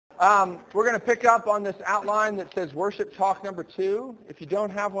We're going to pick up on this outline that says Worship Talk number 2. If you don't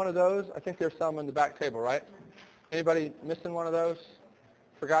have one of those, I think there's some in the back table, right? Anybody missing one of those?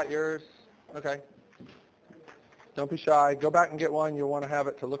 Forgot yours? Okay. Don't be shy. Go back and get one. You'll want to have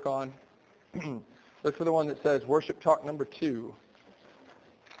it to look on. Look for the one that says Worship Talk number 2.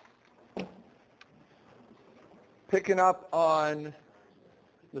 Picking up on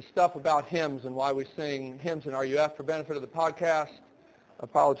the stuff about hymns and why we sing hymns in RUF for benefit of the podcast. I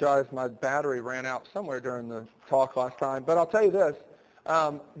apologize, my battery ran out somewhere during the talk last time. But I'll tell you this,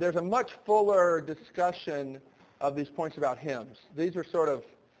 there's a much fuller discussion of these points about hymns. These are sort of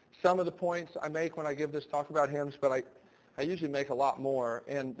some of the points I make when I give this talk about hymns, but I usually make a lot more.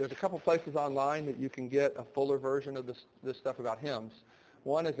 And there's a couple places online that you can get a fuller version of this stuff about hymns.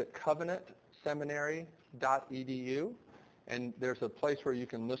 One is at covenantseminary.edu, and there's a place where you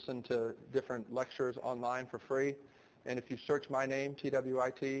can listen to different lectures online for free. And if you search my name,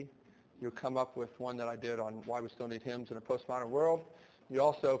 TWIT, you'll come up with one that I did on why we still need hymns in a postmodern world. You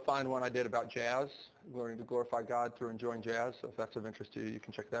also find one I did about jazz, learning to glorify God through enjoying jazz. So if that's of interest to you, you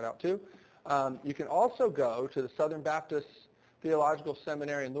can check that out too. You can also go to the Southern Baptist Theological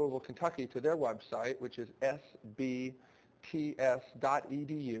Seminary in Louisville, Kentucky, to their website, which is sbts.edu.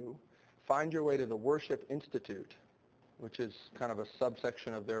 Find your way to the Worship Institute, which is kind of a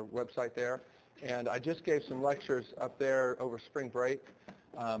subsection of their website there. And I just gave some lectures up there over spring break,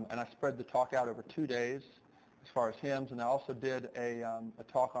 and I spread the talk out over 2 days as far as hymns. And I also did a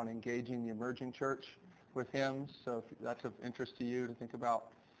talk on engaging the emerging church with hymns. So if that's of interest to you, to think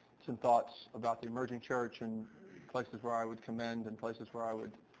about some thoughts about the emerging church and places where I would commend and places where I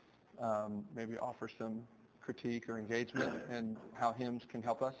would maybe offer some critique or engagement and how hymns can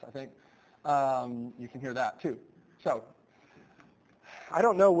help us, I think. You can hear that too. So I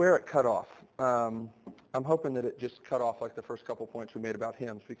don't know where it cut off. I'm hoping that it just cut off like the first couple points we made about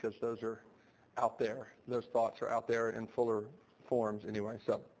hymns, because those are out there. Those thoughts are out there in fuller forms anyway.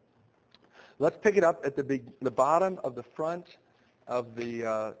 So let's pick it up at the bottom of the front of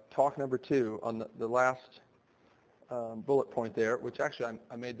the talk number 2 on the last bullet point there, which actually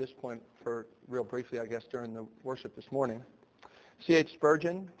I made this point for real briefly, I guess, during the worship this morning. C.H.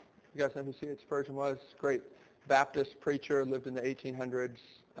 Spurgeon. You guys know who C.H. Spurgeon was? Great Baptist preacher, lived in the 1800s.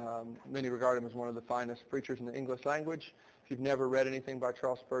 Many regard him as one of the finest preachers in the English language. If you've never read anything by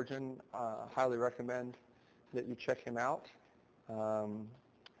Charles Spurgeon, highly recommend that you check him out.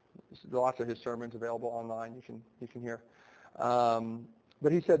 Lots of his sermons available online you can hear.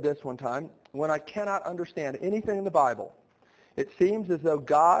 But he said this one time: "When I cannot understand anything in the Bible, it seems as though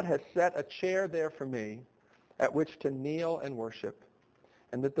God has set a chair there for me at which to kneel and worship,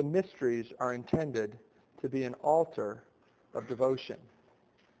 and that the mysteries are intended to be an altar of devotion."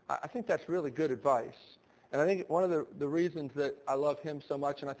 I think that's really good advice. And I think one of the reasons that I love hymns so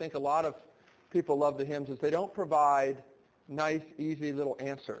much, and I think a lot of people love the hymns, is they don't provide nice, easy little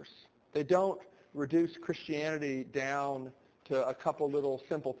answers. They don't reduce Christianity down to a couple little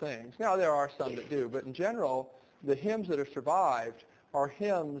simple things. Now, there are some that do, but in general, the hymns that have survived are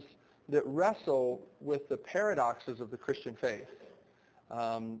hymns that wrestle with the paradoxes of the Christian faith.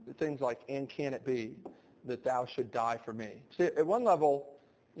 Things like, "And can it be that thou should die for me?" See, at one level,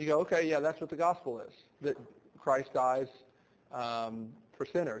 you go, okay, yeah, that's what the gospel is, that Christ dies for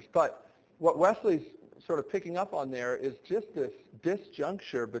sinners. But what Wesley's sort of picking up on there is just this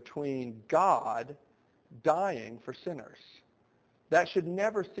disjuncture between God dying for sinners. That should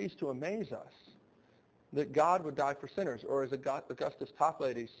never cease to amaze us, that God would die for sinners. Or as Augustus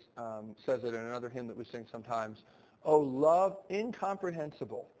Toplady says it in another hymn that we sing sometimes, "O love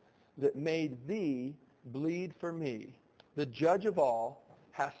incomprehensible that made thee bleed for me, the judge of all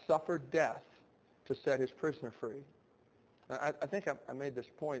hath suffered death to set his prisoner free." I think I made this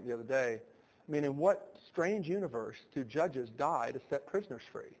point the other day. I mean, in what strange universe do judges die to set prisoners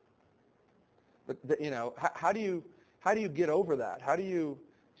free? But how do you get over that? How do you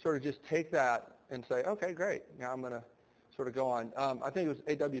sort of just take that and say, okay, great, now I'm going to sort of go on? I think it was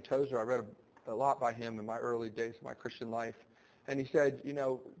A.W. Tozer. I read a lot by him in my early days of my Christian life. And he said,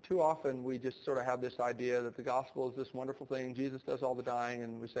 too often we just sort of have this idea that the gospel is this wonderful thing. Jesus does all the dying,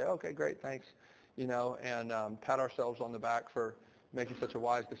 and we say, okay, great, thanks, and pat ourselves on the back for making such a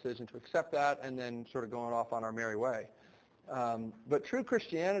wise decision to accept that, and then sort of going off on our merry way. But true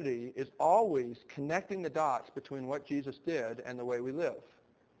Christianity is always connecting the dots between what Jesus did and the way we live.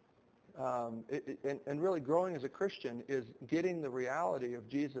 And really growing as a Christian is getting the reality of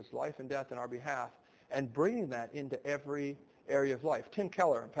Jesus' life and death in our behalf and bringing that into every area of life. Tim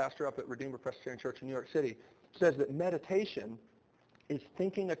Keller, a pastor up at Redeemer Presbyterian Church in New York City, says that meditation is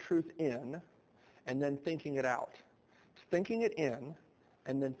thinking a truth in and then thinking it out. It's thinking it in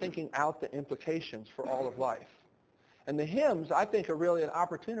and then thinking out the implications for all of life. And the hymns, I think, are really an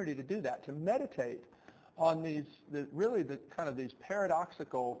opportunity to do that, to meditate on these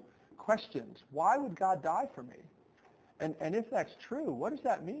paradoxical questions. Why would God die for me? And if that's true, what does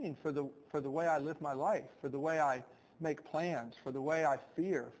that mean for the way I live my life, for the way I make plans, for the way I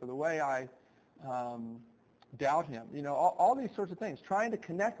fear, for the way I doubt him? All these sorts of things. Trying to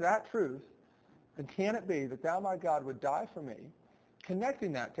connect that truth, and can it be that thou, my God, would die for me,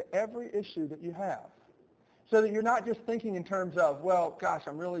 connecting that to every issue that you have, so that you're not just thinking in terms of, well, gosh,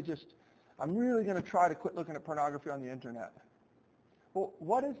 I'm really going to try to quit looking at pornography on the internet. Well,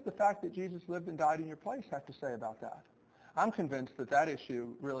 what does the fact that Jesus lived and died in your place have to say about that? I'm convinced that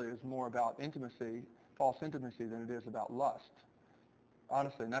issue really is more about intimacy, false intimacy, than it is about lust.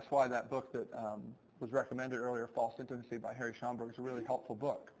 Honestly, and that's why that book that was recommended earlier, False Intimacy by Harry Schomburg, is a really helpful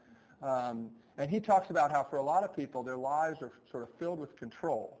book. And he talks about how for a lot of people, their lives are sort of filled with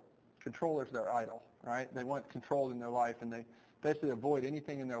control. Control is their idol, right? They want control in their life, and they basically avoid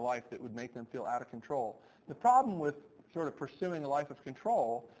anything in their life that would make them feel out of control. The problem with sort of pursuing a life of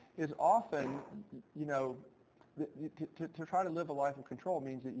control is often, to try to live a life of control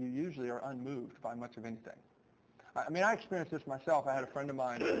means that you usually are unmoved by much of anything. I mean, I experienced this myself. I had a friend of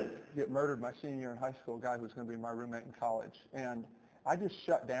mine get murdered my senior year in high school, a guy who was going to be my roommate in college. And I just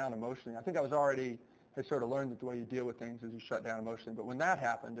shut down emotionally. I think I had sort of learned that the way you deal with things is you shut down emotionally. But when that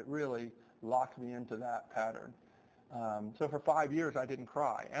happened, it really locked me into that pattern. So for 5 years, I didn't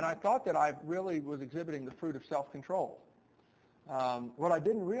cry. And I thought that I really was exhibiting the fruit of self-control. What I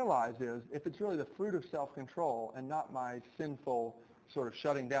didn't realize is if it's really the fruit of self-control and not my sinful sort of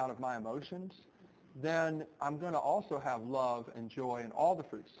shutting down of my emotions, then I'm going to also have love and joy and all the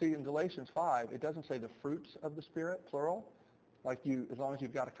fruits. See, in Galatians 5, it doesn't say the fruits of the Spirit, plural. Like as long as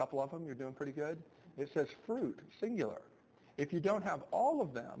you've got a couple of them, you're doing pretty good. It says fruit, singular. If you don't have all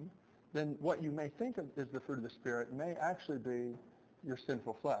of them, then what you may think of as the fruit of the Spirit may actually be your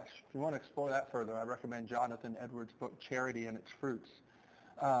sinful flesh. If you want to explore that further, I recommend Jonathan Edwards' book, Charity and Its Fruits,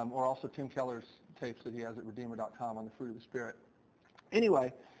 or also Tim Keller's tapes that he has at Redeemer.com on the fruit of the Spirit.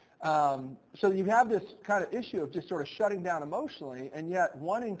 Anyway, so you have this kind of issue of just sort of shutting down emotionally and yet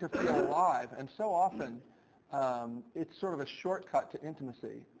wanting to feel alive. And so often it's sort of a shortcut to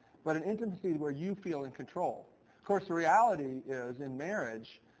intimacy, but an intimacy where you feel in control. Of course, the reality is in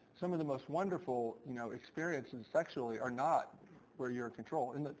marriage, some of the most wonderful, experiences sexually are not where you're in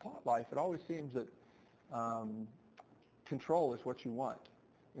control. In the thought life, it always seems that control is what you want.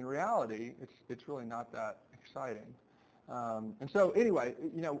 In reality, it's really not that exciting. And so anyway,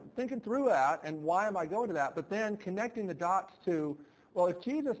 thinking through that and why am I going to that, but then connecting the dots to, well, if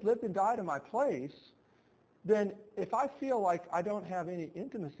Jesus lived and died in my place, then if I feel like I don't have any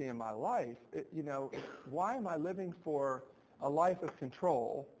intimacy in my life, why am I living for a life of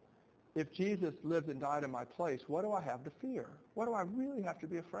control? If Jesus lived and died in my place, what do I have to fear? What do I really have to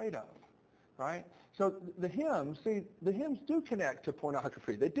be afraid of? Right? So the hymns do connect to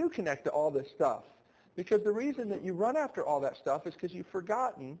pornography. They do connect to all this stuff. Because the reason that you run after all that stuff is because you've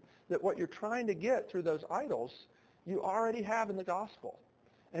forgotten that what you're trying to get through those idols, you already have in the gospel.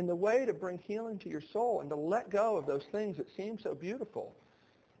 And the way to bring healing to your soul and to let go of those things that seem so beautiful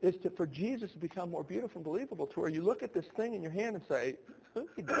is for Jesus to become more beautiful and believable, to where you look at this thing in your hand and say, who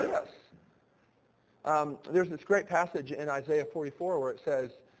did this? There's this great passage in Isaiah 44 where it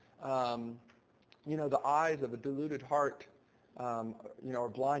says, the eyes of a deluded heart are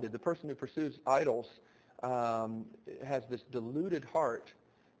blinded. The person who pursues idols has this deluded heart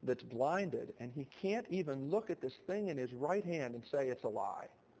that's blinded, and he can't even look at this thing in his right hand and say it's a lie.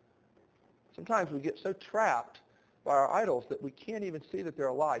 Sometimes we get so trapped by our idols that we can't even see that they're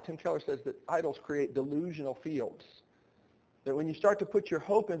a lie. Tim Keller says that idols create delusional fields, that when you start to put your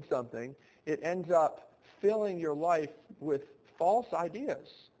hope in something, it ends up filling your life with false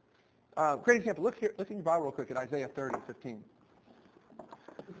ideas. Great example. Look in your Bible real quick at Isaiah 30:15.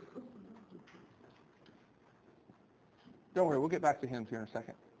 Don't worry, we'll get back to hymns here in a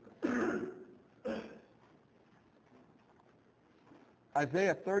second.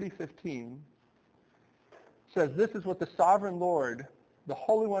 Isaiah 30:15 says, this is what the sovereign Lord, the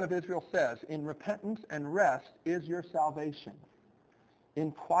Holy One of Israel says, in repentance and rest is your salvation.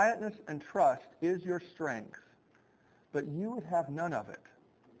 In quietness and trust is your strength. But you would have none of it.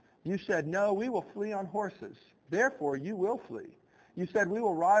 You said, no, we will flee on horses. Therefore, you will flee. You said, we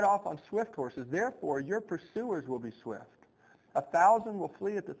will ride off on swift horses. Therefore, your pursuers will be swift. 1,000 will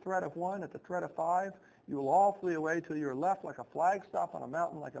flee at the threat of one, at the threat of 5. You will all flee away till you are left like a flagstaff on a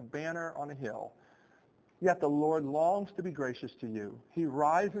mountain, like a banner on a hill. Yet the Lord longs to be gracious to you. He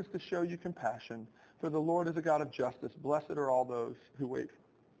rises to show you compassion, for the Lord is a God of justice. Blessed are all those who wait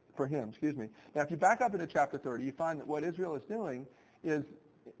for him. Excuse me. Now, if you back up into chapter 30, you find that what Israel is doing is,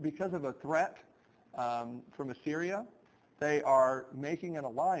 because of a threat from Assyria, they are making an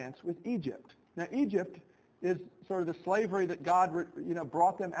alliance with Egypt. Now, Egypt is sort of the slavery that God,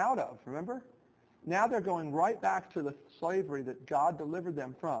 brought them out of, remember? Now they're going right back to the slavery that God delivered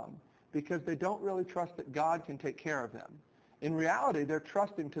them from because they don't really trust that God can take care of them. In reality, they're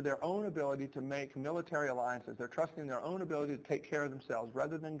trusting to their own ability to make military alliances. They're trusting their own ability to take care of themselves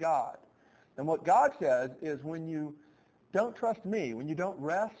rather than God. And what God says is when you don't trust me, when you don't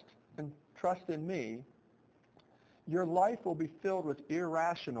rest and trust in me, your life will be filled with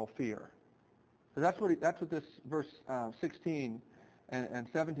irrational fear. So that's what this verse 16 and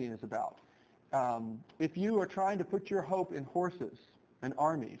 17 is about. If you are trying to put your hope in horses and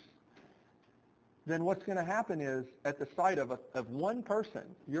armies, then what's going to happen is at the sight of one person,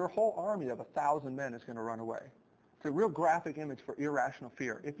 your whole army of 1,000 men is going to run away. It's a real graphic image for irrational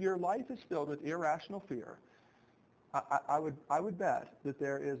fear. If your life is filled with irrational fear, I would bet that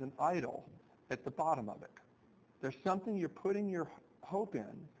there is an idol at the bottom of it. There's something you're putting your hope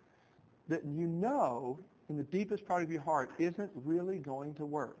in that you know in the deepest part of your heart isn't really going to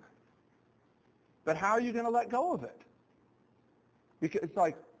work. But how are you going to let go of it? Because it's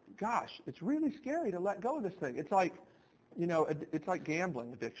like, gosh, it's really scary to let go of this thing. It's like, it's like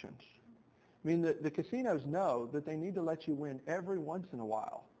gambling addictions. I mean, the casinos know that they need to let you win every once in a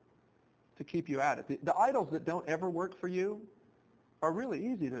while to keep you at it. The idols that don't ever work for you are really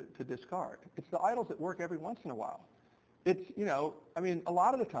easy to discard. It's the idols that work every once in a while. It's, a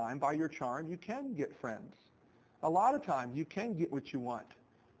lot of the time, by your charm, you can get friends. A lot of times, you can get what you want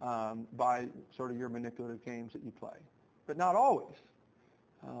by sort of your manipulative games that you play. But not always.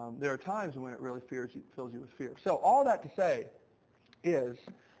 There are times when it really fills you with fear. So all that to say is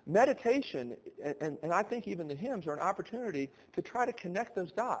meditation, and I think even the hymns, are an opportunity to try to connect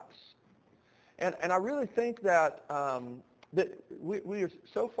those dots. And I really think that that we are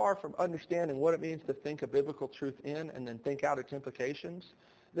so far from understanding what it means to think a biblical truth in and then think out its implications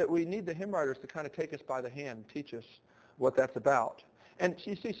that we need the hymn writers to kind of take us by the hand and teach us what that's about. And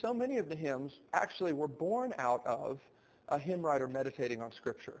you see, so many of the hymns actually were born out of a hymn writer meditating on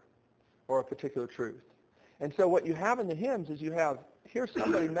Scripture or a particular truth. And so what you have in the hymns is here's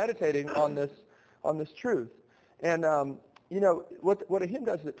somebody meditating on this truth. And what a hymn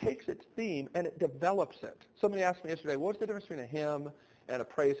does is it takes its theme and it develops it. Somebody asked me yesterday, what's the difference between a hymn and a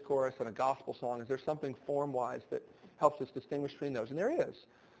praise chorus and a gospel song? Is there something form-wise that helps us distinguish between those? And there is.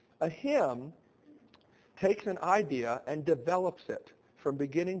 A hymn takes an idea and develops it from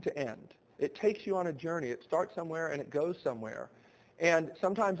beginning to end. It takes you on a journey. It starts somewhere and it goes somewhere. And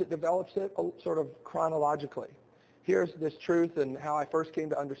sometimes it develops it sort of chronologically. Here's this truth and how I first came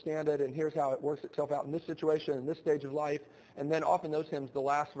to understand it, and here's how it works itself out in this situation, in this stage of life. And then often those hymns, the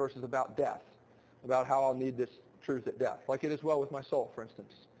last verse is about death, about how I'll need this truth at death, like it is well with my soul, for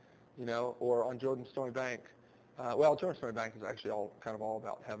instance, or on Jordan's Stormy Bank. Jordan's Stormy Bank is actually all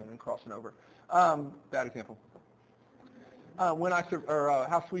about heaven and crossing over. Bad example.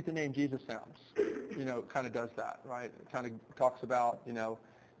 How sweet the name Jesus sounds, kind of does that, right? It kind of talks about,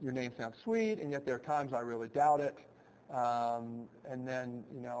 your name sounds sweet, and yet there are times I really doubt it. And then,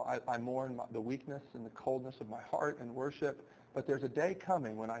 I mourn the weakness and the coldness of my heart and worship. But there's a day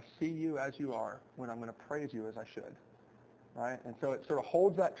coming when I see you as you are, when I'm going to praise you as I should, right? And so it sort of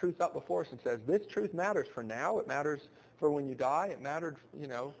holds that truth up before us and says, this truth matters for now. It matters for when you die. It mattered,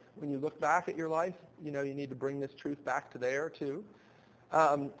 when you look back at your life, you need to bring this truth back to there too.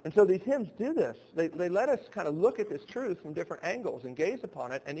 And so these hymns do this. They let us kind of look at this truth from different angles and gaze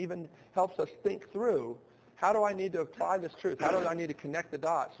upon it, and even helps us think through, how do I need to apply this truth? How do I need to connect the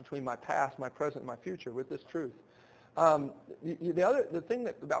dots between my past, my present, and my future with this truth? The thing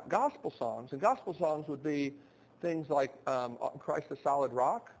about gospel songs, and gospel songs would be things like Christ the Solid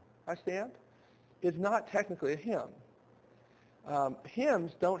Rock, I Stand, is not technically a hymn.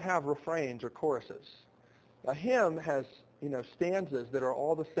 Hymns don't have refrains or choruses. A hymn has stanzas that are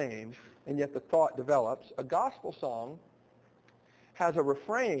all the same, and yet the thought develops. A gospel song has a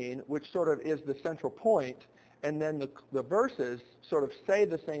refrain which sort of is the central point, and then the verses sort of say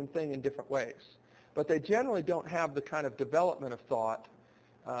the same thing in different ways. But they generally don't have the kind of development of thought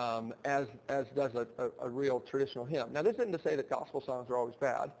as does a real traditional hymn. Now, this isn't to say that gospel songs are always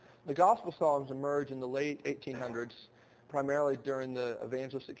bad. The gospel songs emerge in the late 1800s, primarily during the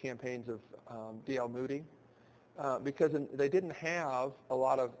evangelistic campaigns of D.L. Moody, because they didn't have a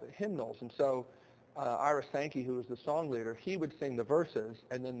lot of hymnals. And so Ira Sankey, who was the song leader, he would sing the verses,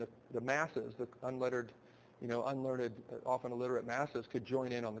 and then the masses, the unlettered, unlearned, often illiterate masses, could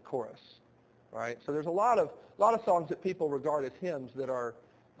join in on the chorus. right? So there's a lot of songs that people regard as hymns that are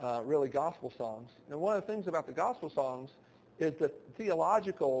really gospel songs. And one of the things about the gospel songs is the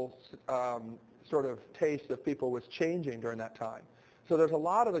theological sort of taste of people was changing during that time. So there's a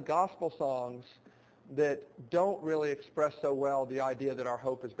lot of the gospel songs that don't really express so well the idea that our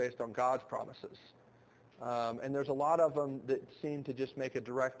hope is based on God's promises. And there's a lot of them that seem to just make a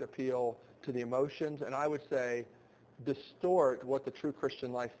direct appeal to the emotions, and I would say distort what the true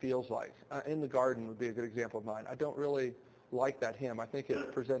Christian life feels like. In the Garden would be a good example of mine. I don't really like that hymn. I think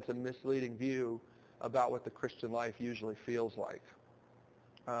it presents a misleading view about what the Christian life usually feels like.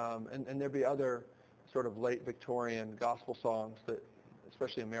 And there'd be other sort of late Victorian gospel songs that,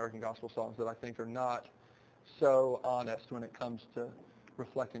 especially American gospel songs, that I think are not so honest when it comes to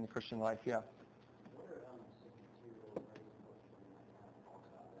reflecting the Christian life. Yeah.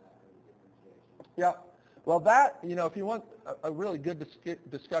 Yeah. Well, that, if you want a really good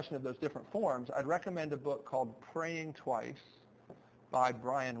discussion of those different forms, I'd recommend a book called Praying Twice by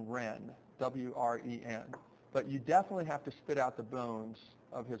Brian Wren, W-R-E-N. But you definitely have to spit out the bones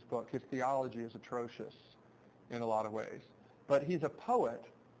of his book. His theology is atrocious in a lot of ways. But he's a poet,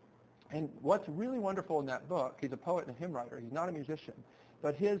 and what's really wonderful in that book, he's a poet and a hymn writer. He's not a musician.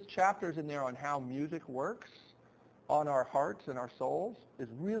 But his chapters in there on how music works on our hearts and our souls is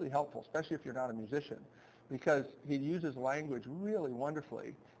really helpful, especially if you're not a musician, because he uses language really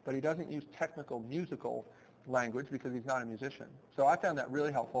wonderfully, but he doesn't use technical musical language because he's not a musician. So I found that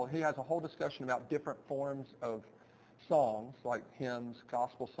really helpful. He has a whole discussion about different forms of songs, like hymns,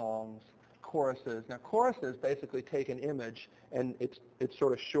 gospel songs, choruses. Now, choruses basically take an image, and it's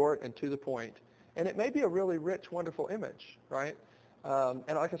sort of short and to the point, and it may be a really rich, wonderful image, right?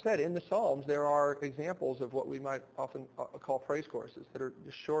 And like I said, in the Psalms, there are examples of what we might often call praise choruses that are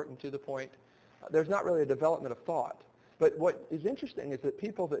just short and to the point. There's not really a development of thought. But what is interesting is that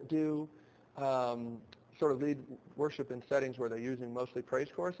people that do sort of lead worship in settings where they're using mostly praise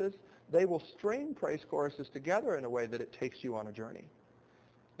choruses, they will string praise choruses together in a way that it takes you on a journey.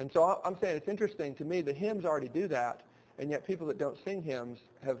 And so I'm saying it's interesting to me, the hymns already do that, and yet people that don't sing hymns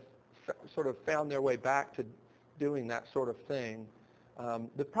have sort of found their way back to doing that sort of thing.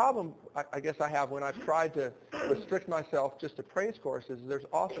 The problem I guess I have when I've tried to restrict myself just to praise choruses is there's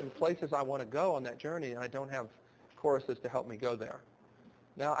often places I want to go on that journey, and I don't have choruses to help me go there.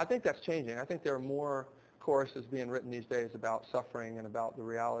 Now, I think that's changing. I think there are more choruses being written these days about suffering and about the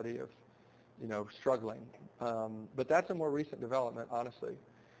reality of, struggling. But that's a more recent development, honestly.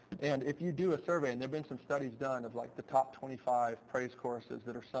 And if you do a survey, and there have been some studies done of like the top 25 praise choruses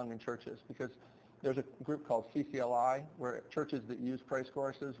that are sung in churches, because there's a group called CCLI where churches that use praise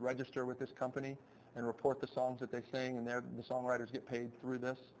choruses register with this company and report the songs that they sing, and the songwriters get paid through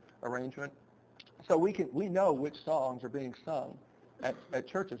this arrangement. So we know which songs are being sung at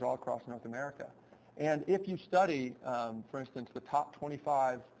churches all across North America. And if you study, for instance, the top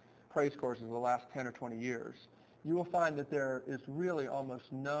 25 praise choruses of the last 10 or 20 years, you will find that there is really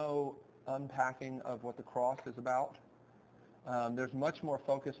almost no unpacking of what the cross is about. There's much more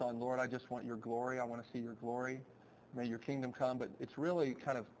focus on, Lord, I just want your glory. I want to see your glory. May your kingdom come. But it's really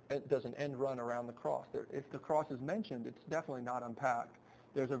it does an end run around the cross. If the cross is mentioned, it's definitely not unpacked.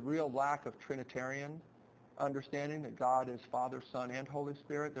 There's a real lack of Trinitarian understanding that God is Father, Son, and Holy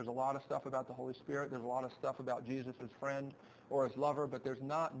Spirit. There's a lot of stuff about the Holy Spirit. There's a lot of stuff about Jesus as friend or as lover, but there's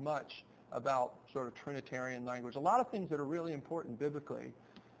not much about sort of Trinitarian language. A lot of things that are really important biblically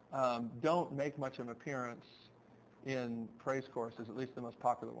don't make much of an appearance in praise choruses, at least the most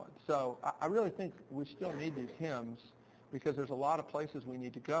popular ones. So I really think we still need these hymns because there's a lot of places we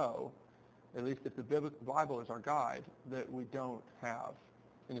need to go, at least if the Bible is our guide, that we don't have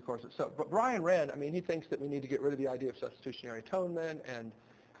in the courses. So, but Brian Wren, he thinks that we need to get rid of the idea of substitutionary atonement, and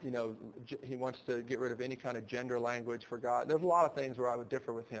he wants to get rid of any kind of gender language for God. There's a lot of things where I would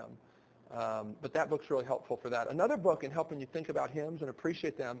differ with him. But that book's really helpful for that. Another book in helping you think about hymns and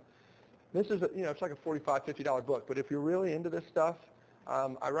appreciate them, this is, it's like a $45, $50 book, but if you're really into this stuff,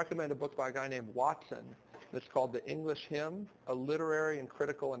 I recommend a book by a guy named Watson that's called The English Hymn, A Literary and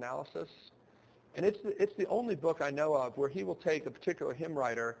Critical Analysis. And it's the only book I know of where he will take a particular hymn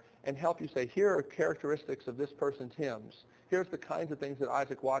writer and help you say, here are characteristics of this person's hymns. Here's the kinds of things that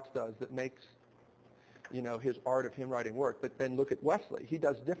Isaac Watts does that makes, his art of hymn writing work. But then look at Wesley. He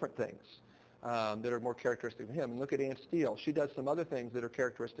does different things that are more characteristic of him. And look at Anne Steele. She does some other things that are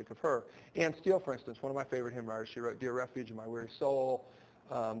characteristic of her. Anne Steele, for instance, one of my favorite hymn writers, she wrote Dear Refuge of My Weary Soul,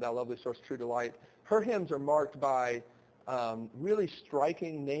 Thou Lovely Source, True Delight. Her hymns are marked by really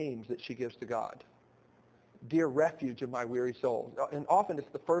striking names that she gives to God. Dear Refuge of My Weary Soul. And often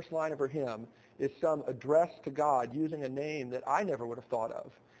it's the first line of her hymn is some address to God using a name that I never would have thought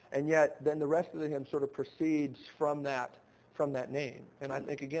of. And yet then the rest of the hymn sort of proceeds from that name. And I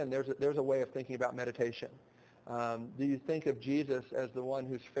think, again, there's a way of thinking about meditation. Do you think of Jesus as the one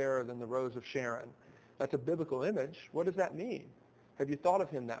who's fairer than the rose of Sharon? That's a biblical image. What does that mean? Have you thought of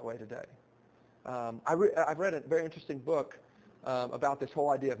him that way today? I've read a very interesting book about this whole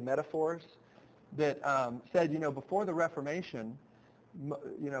idea of metaphors that said, before the Reformation,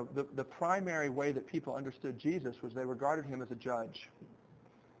 the primary way that people understood Jesus was they regarded him as a judge.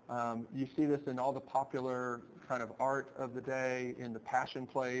 You see this in all the popular kind of art of the day, in the passion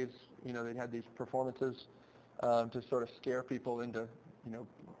plays. They had these performances to sort of scare people into,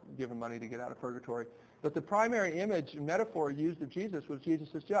 giving money to get out of purgatory. But the primary image, metaphor used of Jesus was Jesus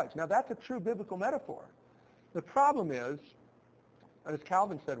as judge. Now that's a true biblical metaphor. The problem is, as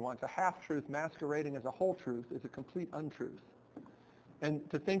Calvin said once, a half-truth masquerading as a whole truth is a complete untruth. And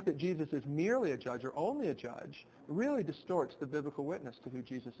to think that Jesus is merely a judge or only a judge really distorts the biblical witness to who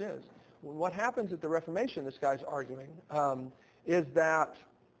Jesus is. What happens at the Reformation, this guy's arguing, is that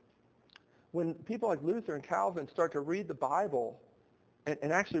when people like Luther and Calvin start to read the Bible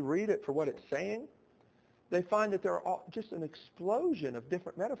and actually read it for what it's saying, they find that there are just an explosion of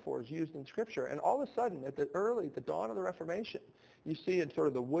different metaphors used in Scripture. And all of a sudden, at the dawn of the Reformation, you see in sort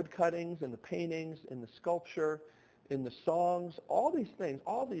of the wood cuttings and the paintings, in the sculpture, in the songs, all these things,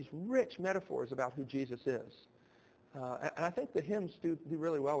 all these rich metaphors about who Jesus is. And I think the hymns do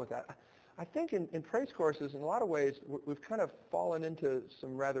really well with that. I think in praise choruses, in a lot of ways, we've kind of fallen into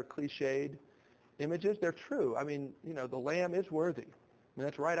some rather cliched images. They're true. I mean, the Lamb is worthy. I mean,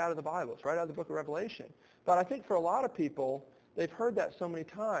 that's right out of the Bible. It's right out of the book of Revelation. But I think for a lot of people, they've heard that so many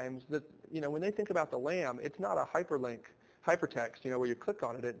times that, when they think about the Lamb, it's not a hypertext, where you click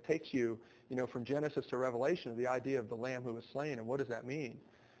on it, it takes you, from Genesis to Revelation, the idea of the Lamb who was slain, and what does that mean?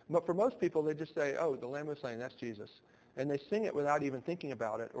 But for most people, they just say, oh, the Lamb who was slain, that's Jesus. And they sing it without even thinking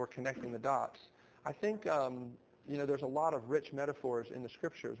about it or connecting the dots. I think, there's a lot of rich metaphors in the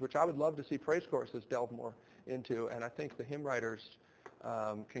Scriptures, which I would love to see praise choruses delve more into, and I think the hymn writers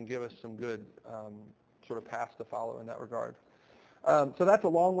can give us some good sort of paths to follow in that regard. So that's a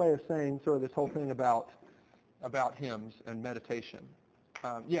long way of saying sort of this whole thing about hymns and meditation.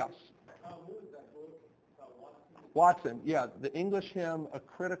 Yes? What was that book? Watson, yeah. The English hymn, A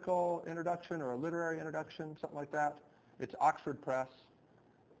Critical Introduction or a Literary Introduction, something like that. It's Oxford Press,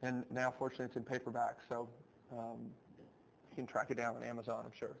 and now fortunately it's in paperback, so you can track it down on Amazon,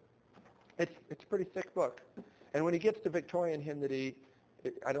 I'm sure. It's a pretty thick book. And when he gets to Victorian hymnody,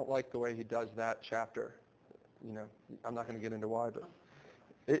 I don't like the way he does that chapter. I'm not going to get into why, but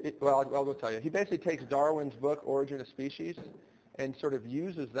I'll go tell you. He basically takes Darwin's book, Origin of Species, and sort of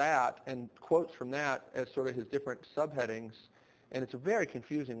uses that and quotes from that as sort of his different subheadings. And it's a very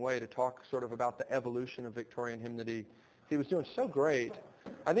confusing way to talk sort of about the evolution of Victorian hymnody. He was doing so great.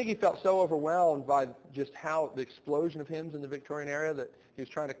 I think he felt so overwhelmed by just how the explosion of hymns in the Victorian era that he was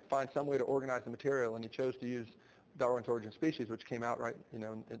trying to find some way to organize the material, and he chose to use Darwin's Origin of Species, which came out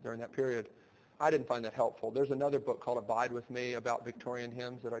during that period. I didn't find that helpful. There's another book called Abide With Me about Victorian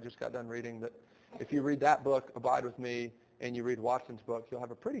hymns that I just got done reading, that if you read that book, Abide With Me, and you read Watson's book, you'll have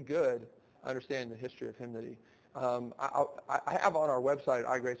a pretty good understanding of the history of hymnody. I have on our website,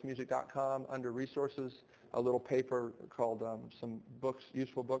 igracemusic.com, under resources, a little paper called some books,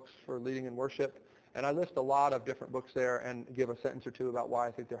 useful books for leading in worship. And I list a lot of different books there and give a sentence or two about why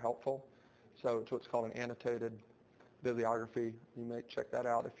I think they're helpful. So it's what's called an annotated bibliography. You may check that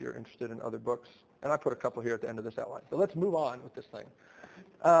out if you're interested in other books. And I put a couple here at the end of this outline. So let's move on with this thing.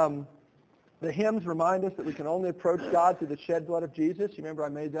 The hymns remind us that we can only approach God through the shed blood of Jesus. You remember I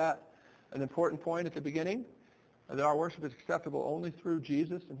made that an important point at the beginning, that our worship is acceptable only through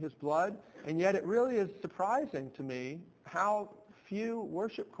Jesus and his blood. And yet it really is surprising to me how few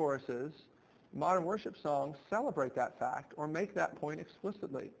worship choruses, modern worship songs, celebrate that fact or make that point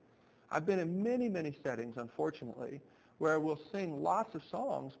explicitly. I've been in many, many settings, unfortunately, where we'll sing lots of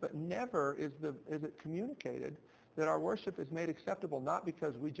songs, but never is it communicated that our worship is made acceptable not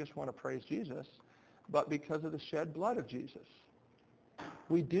because we just want to praise Jesus, but because of the shed blood of Jesus.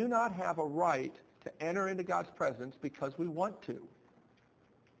 We do not have a right to enter into God's presence because we want to,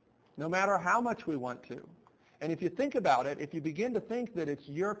 no matter how much we want to. And if you think about it, if you begin to think that it's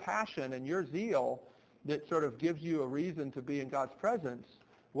your passion and your zeal that sort of gives you a reason to be in God's presence,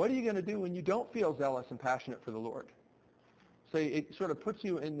 what are you going to do when you don't feel zealous and passionate for the Lord? So it sort of puts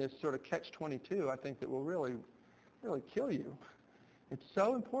you in this sort of catch-22, I think, that will really kill you. It's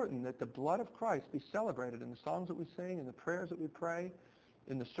so important that the blood of Christ be celebrated in the songs that we sing, in the prayers that we pray,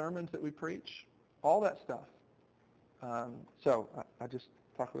 in the sermons that we preach, all that stuff. So I just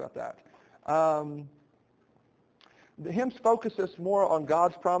talk about that. The hymns focus us more on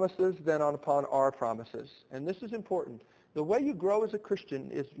God's promises than upon our promises. And this is important. The way you grow as a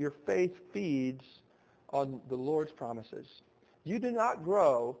Christian is your faith feeds on the Lord's promises. You do not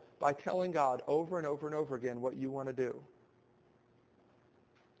grow by telling God over and over and over again what you want to do.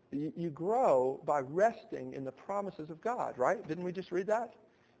 You grow by resting in the promises of God, right? Didn't we just read that?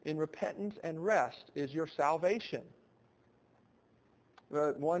 In repentance and rest is your salvation.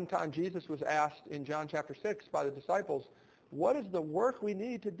 One time Jesus was asked in John chapter 6 by the disciples, what is the work we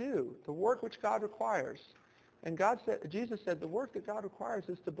need to do, the work which God requires? And Jesus said, the work that God requires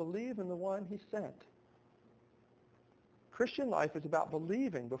is to believe in the one he sent. Christian life is about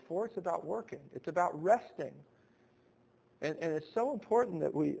believing before it's about working. It's about resting. And it's so important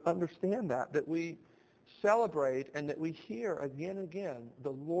that we understand that we celebrate and that we hear again and again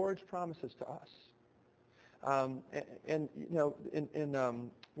the Lord's promises to us. In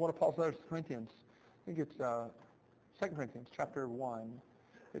one of Paul's letters to Corinthians, I think it's 2 Corinthians chapter 1,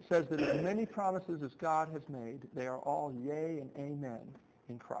 it says that as many promises as God has made, they are all yea and amen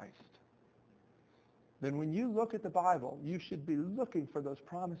in Christ. Then when you look at the Bible, you should be looking for those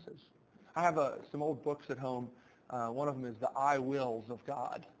promises. I have some old books at home. One of them is The I Wills of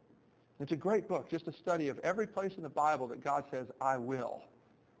God. It's a great book, just a study of every place in the Bible that God says, I will.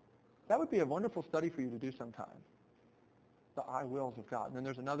 That would be a wonderful study for you to do sometime. The I Wills of God. And then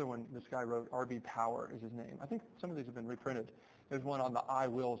there's another one this guy wrote, R.B. Power is his name. I think some of these have been reprinted. There's one on the I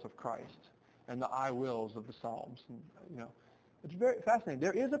Wills of Christ and the I Wills of the Psalms. And, it's very fascinating.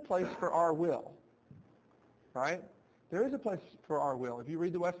 There is a place for our will, right? There is a place for our will. If you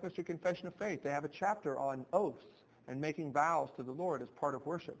read the Westminster Confession of Faith, they have a chapter on oaths and making vows to the Lord as part of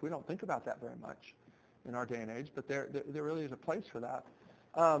worship. We don't think about that very much in our day and age, but there really is a place for that.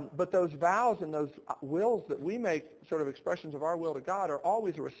 But those vows and those wills that we make, sort of expressions of our will to God, are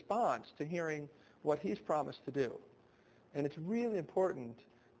always a response to hearing what he's promised to do. And it's really important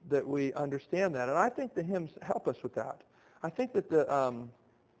that we understand that. And I think the hymns help us with that. I think that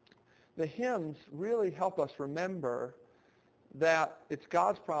the hymns really help us remember that it's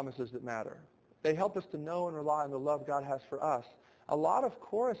God's promises that matter. They help us to know and rely on the love God has for us. A lot of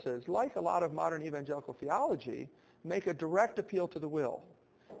choruses, like a lot of modern evangelical theology, make a direct appeal to the will.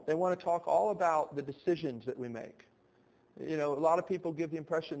 They want to talk all about the decisions that we make. A lot of people give the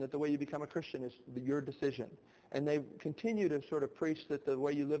impression that the way you become a Christian is your decision. And they continue to sort of preach that the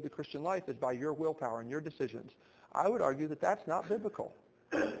way you live the Christian life is by your willpower and your decisions. I would argue that that's not biblical.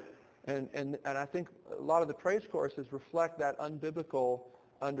 And I think a lot of the praise choruses reflect that unbiblical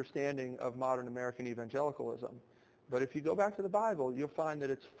understanding of modern American evangelicalism. But if you go back to the Bible, you'll find that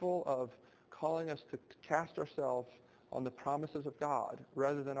it's full of calling us to cast ourselves on the promises of God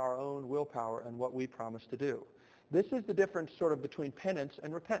rather than our own willpower and what we promise to do. This is the difference sort of between penance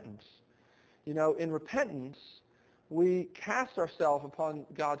and repentance. In repentance, we cast ourselves upon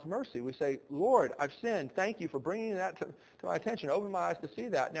God's mercy. We say, Lord, I've sinned. Thank you for bringing that to my attention. Open my eyes to see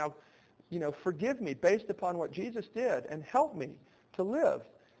that. Now, forgive me based upon what Jesus did and help me to live.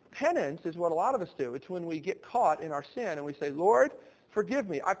 Penance is what a lot of us do. It's when we get caught in our sin and we say, Lord, forgive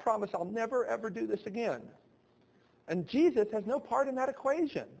me. I promise I'll never, ever do this again. And Jesus has no part in that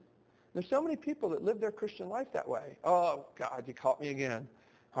equation. There's so many people that live their Christian life that way. Oh, God, you caught me again.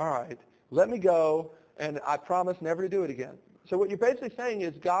 All right, let me go, and I promise never to do it again. So what you're basically saying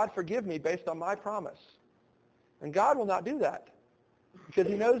is, God, forgive me based on my promise. And God will not do that because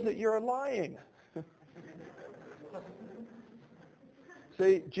he knows that you're lying.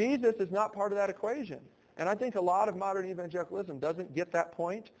 See, Jesus is not part of that equation. And I think a lot of modern evangelicalism doesn't get that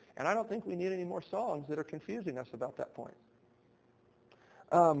point, and I don't think we need any more songs that are confusing us about that point.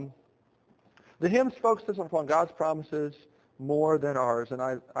 The hymns focus upon God's promises more than ours, and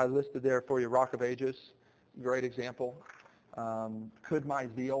I listed there for you Rock of Ages, great example. Could my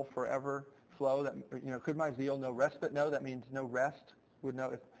zeal forever flow? Could my zeal know respite? No, that means no rest.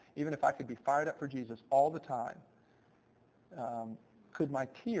 Even if I could be fired up for Jesus all the time. Could my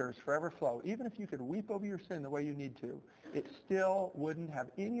tears forever flow? Even if you could weep over your sin the way you need to, it still wouldn't have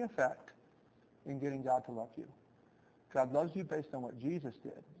any effect in getting God to love you. God loves you based on what Jesus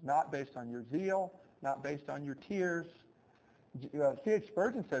did, not based on your zeal, not based on your tears. C.H.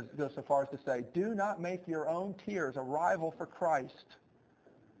 Spurgeon goes so far as to say, do not make your own tears a rival for Christ.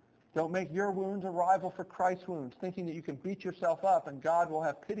 Don't make your wounds a rival for Christ's wounds, thinking that you can beat yourself up and God will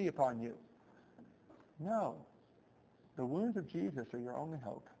have pity upon you. No. The wounds of Jesus are your only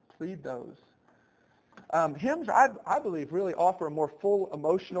hope. Plead those. Hymns, I believe, really offer a more full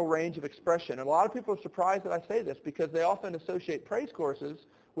emotional range of expression. And a lot of people are surprised that I say this because they often associate praise choruses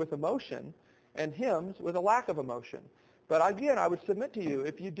with emotion and hymns with a lack of emotion. But again, I would submit to you,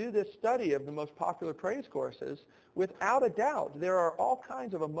 if you do this study of the most popular praise courses, without a doubt, there are all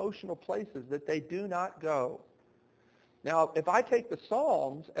kinds of emotional places that they do not go. Now, if I take the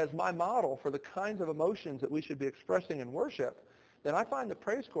Psalms as my model for the kinds of emotions that we should be expressing in worship, then I find the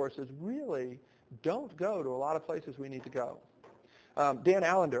praise courses really don't go to a lot of places we need to go. Dan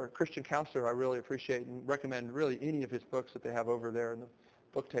Allender, Christian counselor, I really appreciate and recommend really any of his books that they have over there in the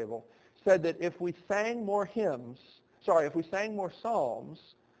book table, said that if we sang more psalms,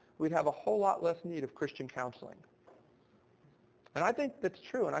 we'd have a whole lot less need of Christian counseling. And I think that's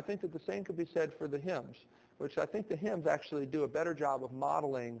true, and I think that the same could be said for the hymns, which I think the hymns actually do a better job of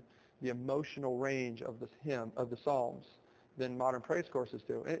modeling the emotional range of the psalms than modern praise courses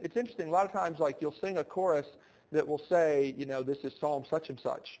do. And it's interesting, a lot of times like you'll sing a chorus that will say, this is Psalm such and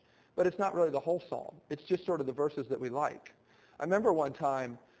such, but it's not really the whole psalm. It's just sort of the verses that we like. I remember one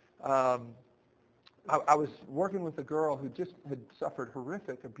time I was working with a girl who just had suffered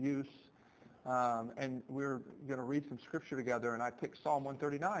horrific abuse, and we were going to read some scripture together, and I picked Psalm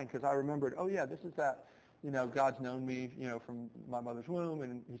 139 because I remembered, this is that, God's known me, from my mother's womb,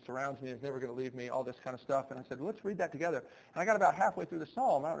 and he surrounds me, he's never going to leave me, all this kind of stuff. And I said, well, let's read that together. And I got about halfway through the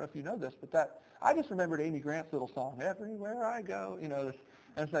psalm. I don't know if you know this, but I just remembered Amy Grant's little song, Everywhere I Go, and I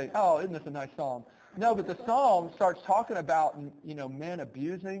say, oh, isn't this a nice psalm? No, but the psalm starts talking about, men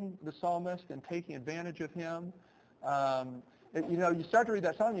abusing the psalmist and taking advantage of him. You start to read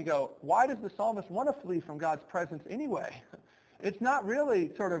that psalm and you go, why does the psalmist want to flee from God's presence anyway? It's not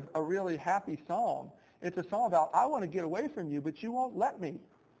really sort of a really happy psalm. It's a song about, I want to get away from you, but you won't let me.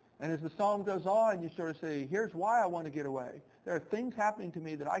 And as the psalm goes on, you sort of say, here's why I want to get away. There are things happening to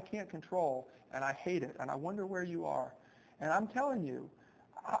me that I can't control, and I hate it, and I wonder where you are. And I'm telling you,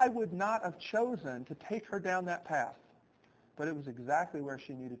 I would not have chosen to take her down that path, but it was exactly where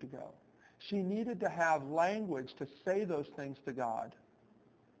she needed to go. She needed to have language to say those things to God.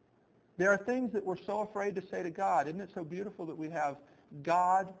 There are things that we're so afraid to say to God. Isn't it so beautiful that we have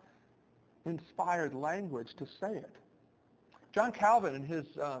God-inspired language to say it? John Calvin, in his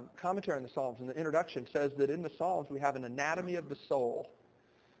commentary on the Psalms, in the introduction, says that in the Psalms we have an anatomy of the soul.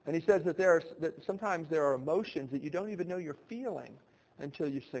 And he says that sometimes there are emotions that you don't even know you're feeling until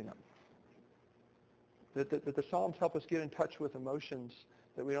you sing them. That the Psalms help us get in touch with emotions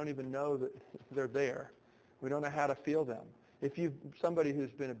that we don't even know that they're there. We don't know how to feel them. If you're somebody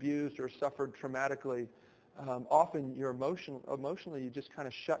who's been abused or suffered traumatically, often you're emotionally you just kind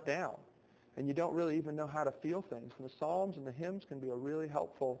of shut down, and you don't really even know how to feel things. And the Psalms and the hymns can be a really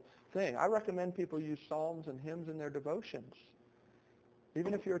helpful thing. I recommend people use Psalms and hymns in their devotions.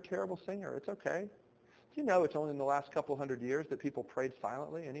 Even if you're a terrible singer, it's okay. Do you know it's only in the last couple hundred years that people prayed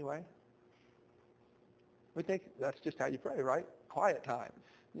silently anyway? We think that's just how you pray, right? Quiet time.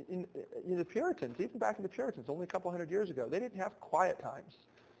 In the Puritans, even back in the Puritans, only a couple hundred years ago, they didn't have quiet times.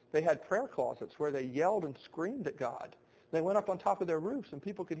 They had prayer closets where they yelled and screamed at God. They went up on top of their roofs and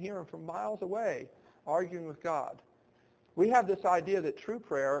people could hear them from miles away arguing with God. We have this idea that true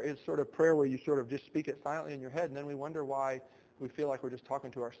prayer is sort of prayer where you sort of just speak it silently in your head, and then we wonder why we feel like we're just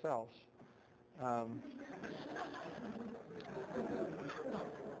talking to ourselves.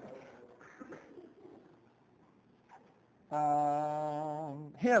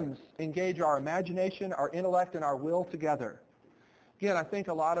 Hymns engage our imagination, our intellect, and our will together. Again, I think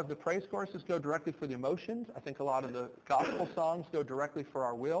a lot of the praise choruses go directly for the emotions. I think a lot of the gospel songs go directly for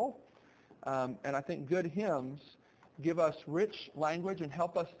our will. And I think good hymns give us rich language and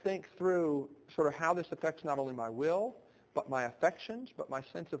help us think through sort of how this affects not only my will, but my affections, but my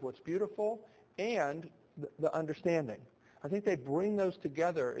sense of what's beautiful, and the understanding. I think they bring those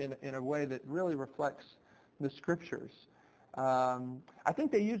together in a way that really reflects the scriptures. I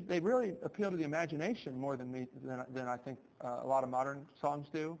think they really appeal to the imagination more than I think a lot of modern songs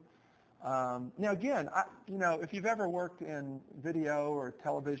do. Now again, if you've ever worked in video or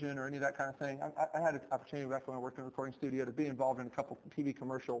television or any of that kind of thing, I had an opportunity back when I worked in a recording studio to be involved in a couple TV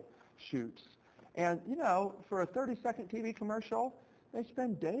commercial shoots. And for a 30-second TV commercial, they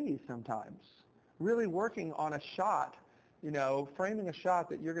spend days sometimes really working on a shot, framing a shot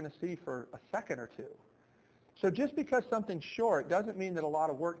that you're going to see for a second or two. So just because something's short doesn't mean that a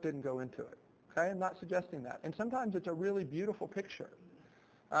lot of work didn't go into it. Okay, I'm not suggesting that. And sometimes it's a really beautiful picture.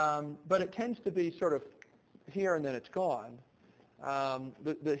 But it tends to be sort of here and then it's gone.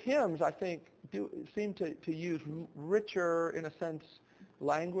 The hymns, I think, seem to use richer, in a sense,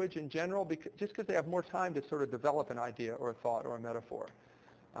 language in general, just because they have more time to sort of develop an idea or a thought or a metaphor.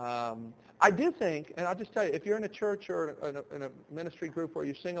 I do think, and I'll just tell you, if you're in a church or in a ministry group where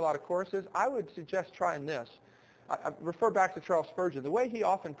you sing a lot of choruses, I would suggest trying this. I refer back to Charles Spurgeon. The way he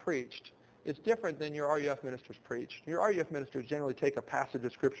often preached It's different than your RUF ministers preach. Your RUF ministers generally take a passage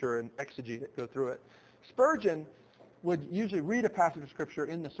of Scripture and exegete it, go through it. Spurgeon would usually read a passage of Scripture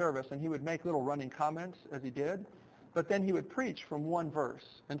in the service, and he would make little running comments as he did, but then he would preach from one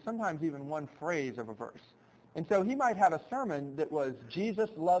verse, and sometimes even one phrase of a verse. And so he might have a sermon that was, Jesus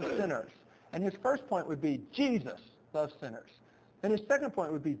loves sinners. And his first point would be, Jesus loves sinners. And his second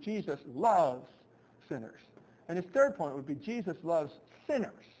point would be, Jesus loves sinners. And his third point would be, Jesus loves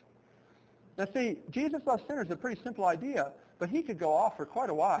sinners. Now see, Jesus loves sinners is a pretty simple idea, but he could go off for quite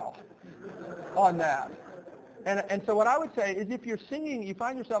a while on that. And so what I would say is if you're singing, you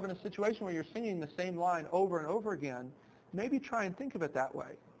find yourself in a situation where you're singing the same line over and over again, maybe try and think of it that way.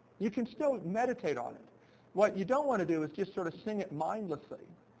 You can still meditate on it. What you don't want to do is just sort of sing it mindlessly,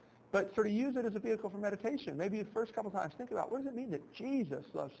 but sort of use it as a vehicle for meditation. Maybe the first couple times think about, what does it mean that Jesus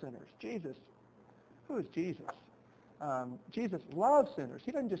loves sinners? Jesus, who is Jesus? Jesus loves sinners.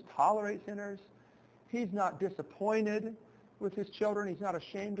 He doesn't just tolerate sinners. He's not disappointed with his children. He's not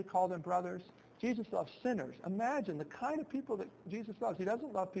ashamed to call them brothers. Jesus loves sinners. Imagine the kind of people that Jesus loves. He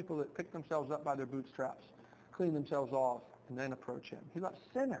doesn't love people that pick themselves up by their bootstraps, clean themselves off, and then approach him. He loves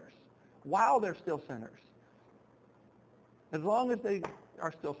sinners while they're still sinners. As long as they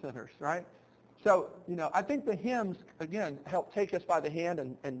are still sinners, right? So, I think the hymns, again, help take us by the hand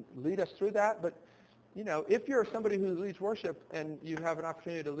and lead us through that. But, if you're somebody who leads worship and you have an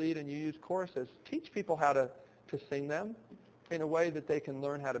opportunity to lead and you use choruses, teach people how to sing them in a way that they can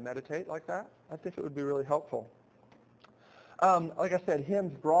learn how to meditate like that. I think it would be really helpful. Like I said,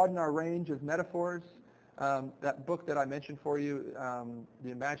 hymns broaden our range of metaphors. That book that I mentioned for you,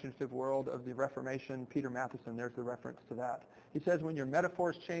 The Imaginative World of the Reformation, Peter Matheson, there's the reference to that. He says when your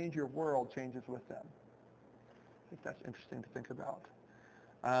metaphors change, your world changes with them. I think that's interesting to think about.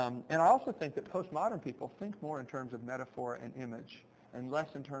 And I also think that postmodern people think more in terms of metaphor and image and less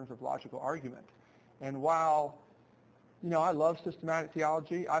in terms of logical argument. And while, I love systematic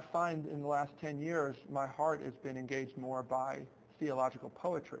theology, I find in the last 10 years my heart has been engaged more by theological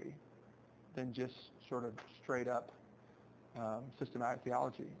poetry than just sort of straight up systematic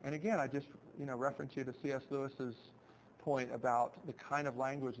theology. And again, I just reference you to C.S. Lewis's point about the kind of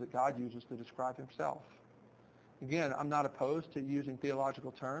language that God uses to describe himself. Again, I'm not opposed to using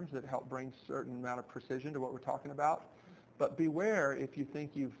theological terms that help bring a certain amount of precision to what we're talking about, but beware if you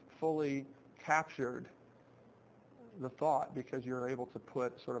think you've fully captured the thought because you're able to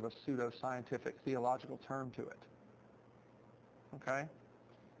put sort of a pseudo-scientific theological term to it. Okay?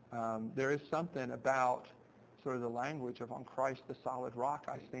 There is something about sort of the language of on Christ the solid rock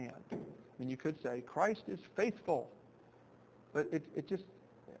I stand. I mean, you could say Christ is faithful, but it just,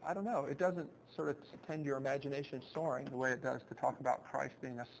 I don't know, it doesn't sort of tend your imagination soaring the way it does to talk about Christ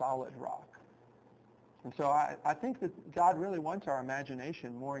being a solid rock. And so I think that God really wants our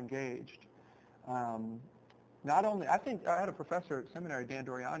imagination more engaged. Not only, I think I had a professor at seminary, Dan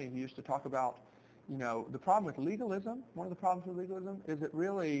Doriani, who used to talk about, the problem with legalism, one of the problems with legalism is it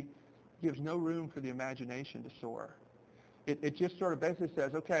really gives no room for the imagination to soar. It just sort of basically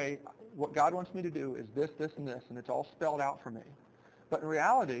says, okay, what God wants me to do is this, this, and this, and it's all spelled out for me. But in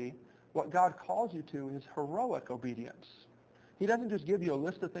reality, what God calls you to is heroic obedience. He doesn't just give you a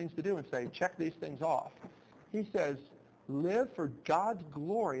list of things to do and say, check these things off. He says, live for God's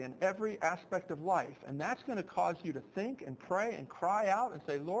glory in every aspect of life. And that's going to cause you to think and pray and cry out and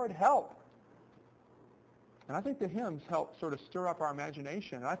say, Lord, help. And I think the hymns help sort of stir up our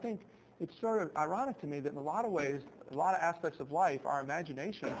imagination. And I think it's sort of ironic to me that in a lot of ways, a lot of aspects of life, our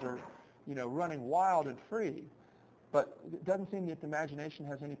imaginations are, running wild and free. But it doesn't seem that the imagination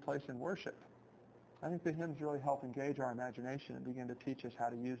has any place in worship. I think the hymns really help engage our imagination and begin to teach us how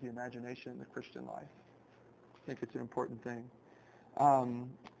to use the imagination in the Christian life. I think it's an important thing.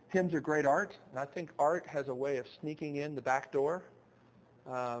 Hymns are great art, and I think art has a way of sneaking in the back door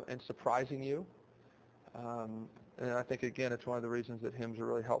and surprising you. And I think, again, it's one of the reasons that hymns are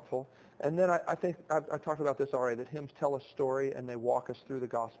really helpful. And then I think I've talked about this already, that hymns tell a story and they walk us through the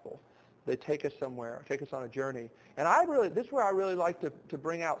gospel. They take us somewhere, take us on a journey. And this is where I really like to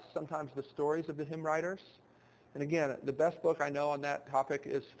bring out sometimes the stories of the hymn writers. And again, the best book I know on that topic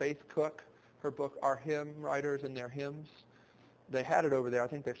is Faith Cook. Her book, Our Hymn Writers and Their Hymns. They had it over there. I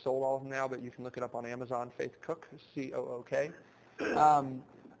think they've sold all of them now, but you can look it up on Amazon, Faith Cook, C-O-O-K.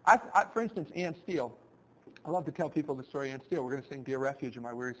 For instance, Anne Steele. I love to tell people the story of Anne Steele. We're going to sing Dear Refuge in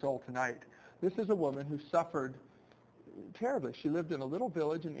My Weary Soul tonight. This is a woman who suffered terribly. She lived in a little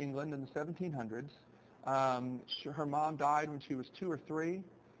village in England in the 1700s. Her mom died when she was 2 or 3,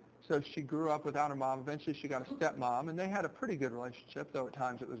 so she grew up without her mom. Eventually she got a stepmom, and they had a pretty good relationship, though at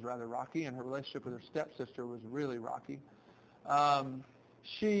times it was rather rocky, and her relationship with her stepsister was really rocky.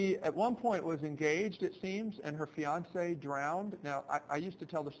 She, at one point, was engaged, it seems, and her fiancé drowned. Now, I used to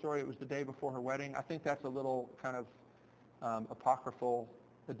tell the story, it was the day before her wedding. I think that's a little kind of apocryphal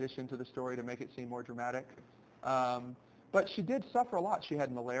addition to the story to make it seem more dramatic. But she did suffer a lot. She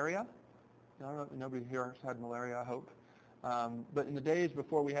had malaria. I don't know, nobody here has had malaria, I hope. But in the days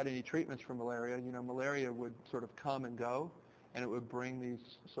before we had any treatments for malaria, malaria would sort of come and go, and it would bring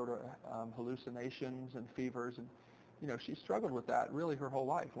these sort of hallucinations and fevers. And, she struggled with that really her whole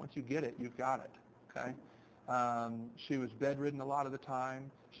life. Once you get it, you've got it, okay? She was bedridden a lot of the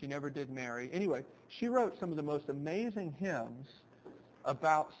time. She never did marry. Anyway, she wrote some of the most amazing hymns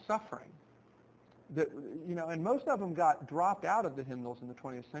about suffering. That, and most of them got dropped out of the hymnals in the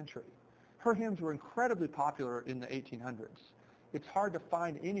 20th century. Her hymns were incredibly popular in the 1800s. It's hard to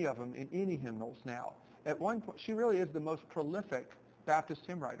find any of them in any hymnals now. At one point, she really is the most prolific Baptist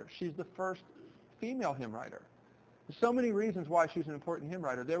hymn writer. She's the first female hymn writer. There's so many reasons why she's an important hymn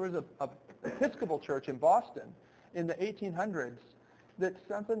writer. There was a Episcopal church in Boston in the 1800s that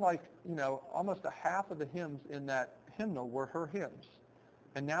something like, almost a half of the hymns in that hymnal were her hymns.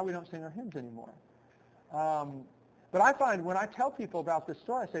 And now we don't sing her hymns anymore. But I find when I tell people about this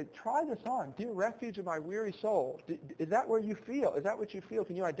story, I say, try this on. Dear refuge of my weary soul. Is that where you feel? Is that what you feel?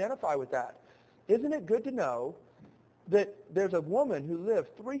 Can you identify with that? Isn't it good to know that there's a woman who lived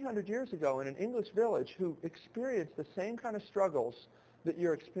 300 years ago in an English village who experienced the same kind of struggles that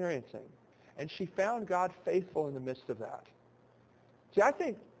you're experiencing? And she found God faithful in the midst of that. See, I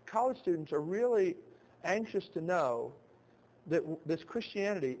think college students are really anxious to know that this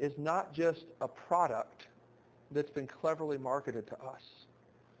Christianity is not just a product that's been cleverly marketed to us.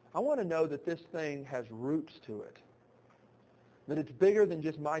 I want to know that this thing has roots to it, that it's bigger than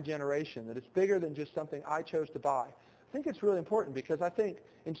just my generation, that it's bigger than just something I chose to buy. I think it's really important because I think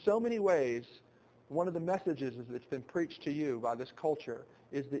in so many ways, one of the messages that's been preached to you by this culture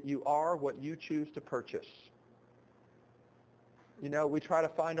is that you are what you choose to purchase. We try to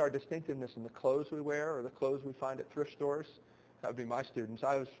find our distinctiveness in the clothes we wear or the clothes we find at thrift stores. That would be my students.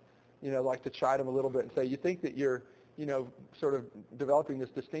 I was, like to chide them a little bit and say, you think that you're, sort of developing this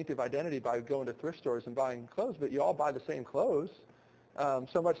distinctive identity by going to thrift stores and buying clothes, but you all buy the same clothes.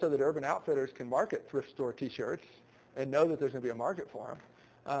 So much so that Urban Outfitters can market thrift store T-shirts and know that there's going to be a market for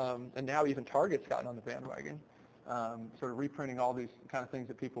them. And now even Target's gotten on the bandwagon, sort of reprinting all these kind of things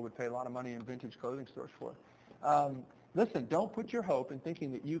that people would pay a lot of money in vintage clothing stores for. Listen, don't put your hope in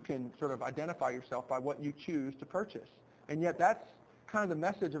thinking that you can sort of identify yourself by what you choose to purchase. And yet that's kind of the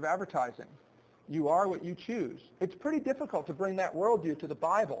message of advertising. You are what you choose. It's pretty difficult to bring that worldview to the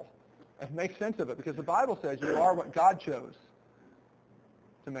Bible and make sense of it because the Bible says you are what God chose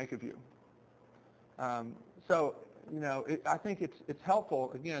to make of you. I think it's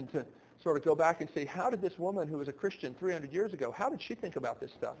helpful, again, to sort of go back and say, how did this woman who was a Christian 300 years ago, how did she think about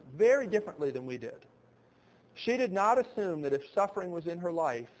this stuff? Very differently than we did. She did not assume that if suffering was in her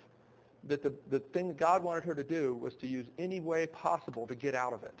life, that the thing that God wanted her to do was to use any way possible to get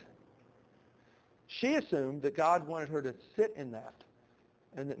out of it. She assumed that God wanted her to sit in that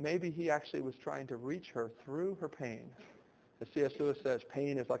and that maybe he actually was trying to reach her through her pain. As C.S. Lewis says,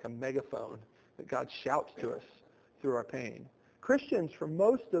 pain is like a megaphone that God shouts to us through our pain. Christians for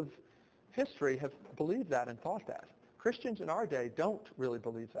most of history have believed that and thought that. Christians in our day don't really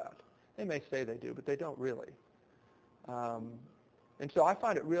believe that. They may say they do, but they don't really. And so I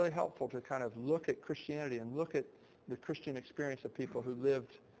find it really helpful to kind of look at Christianity and look at the Christian experience of people who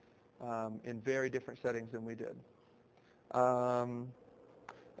lived in very different settings than we did.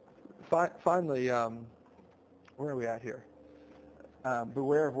 Finally, where are we at here?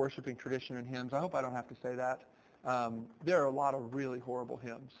 Beware of worshiping tradition and hymns. I hope I don't have to say that. There are a lot of really horrible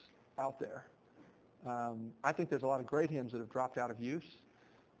hymns out there. I think there's a lot of great hymns that have dropped out of use.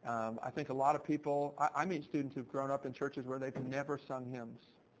 I think a lot of people, I meet students who've grown up in churches where they've never sung hymns.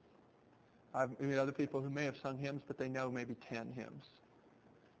 I meet other people who may have sung hymns, but they know maybe 10 hymns.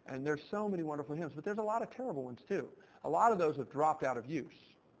 And there's so many wonderful hymns, but there's a lot of terrible ones too. A lot of those have dropped out of use.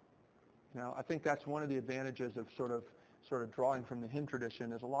 I think that's one of the advantages of sort of drawing from the hymn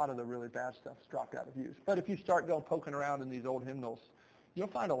tradition is a lot of the really bad stuff's dropped out of use. But if you start going poking around in these old hymnals, you'll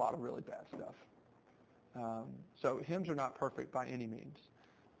find a lot of really bad stuff. So hymns are not perfect by any means.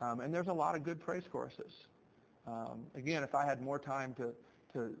 And there's a lot of good praise choruses. Again, if I had more time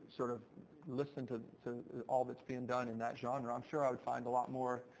to sort of listen to all that's being done in that genre, I'm sure I would find a lot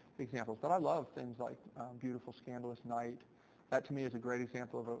more examples. But I love things like Beautiful Scandalous Night. That to me is a great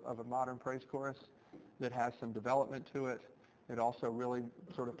example of a modern praise chorus that has some development to it. It also really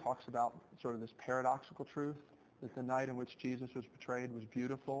sort of talks about sort of this paradoxical truth that the night in which Jesus was betrayed was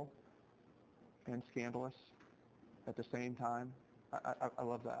beautiful and scandalous at the same time. I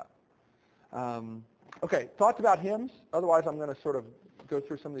love that. Okay, thoughts about hymns? Otherwise, I'm going to sort of go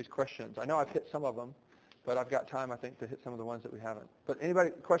through some of these questions. I know I've hit some of them, but I've got time, I think, to hit some of the ones that we haven't. But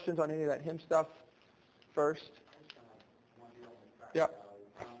anybody, questions on any of that hymn stuff first? Yeah.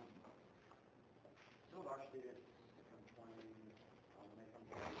 Some of our students complain when they come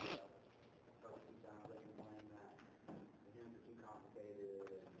to folks and sound, they complain that the hymns are too complicated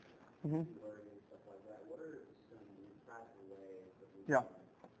and wording and stuff like that. What are some practical ways that we Yeah.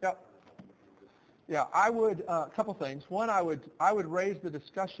 can Yeah, I would, a couple things. One, I would raise the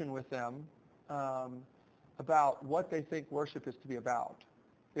discussion with them about what they think worship is to be about.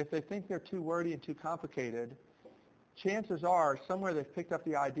 If they think they're too wordy and too complicated, chances are somewhere they've picked up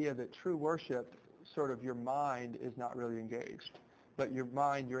the idea that true worship, sort of your mind is not really engaged, but your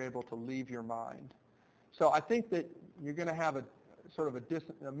mind, you're able to leave your mind. So I think that you're going to have a sort of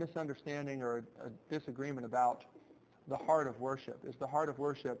a misunderstanding or a disagreement about the heart of worship. Is the heart of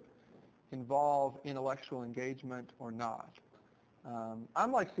worship involve intellectual engagement or not?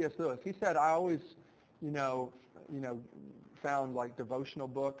 I'm like C.S. Lewis. He said, I always, found like devotional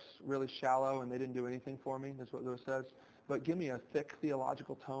books really shallow and they didn't do anything for me. That's what Lewis says. But give me a thick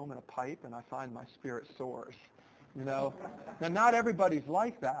theological tome and a pipe and I find my spirit soars. Now, not everybody's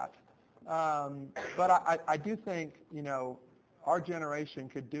like that. But I do think, our generation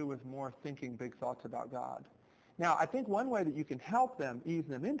could do with more thinking big thoughts about God. Now, I think one way that you can help them, ease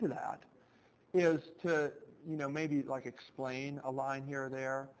them into that, is to, maybe like explain a line here or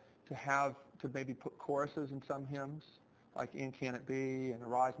there, to maybe put choruses in some hymns, like In Can It Be and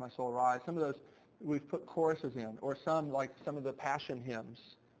Arise My Soul Arise. Some of those we've put choruses in, or some of the Passion hymns,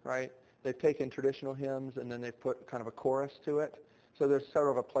 right? They've taken traditional hymns and then they've put kind of a chorus to it. So there's sort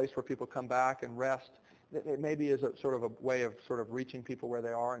of a place where people come back and rest. It maybe is a sort of a way of sort of reaching people where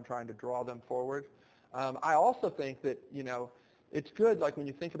they are and trying to draw them forward. I also think that, it's good, like when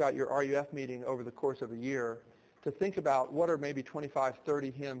you think about your RUF meeting over the course of a year, to think about what are maybe 25, 30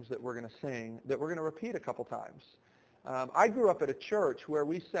 hymns that we're going to sing that we're going to repeat a couple times. I grew up at a church where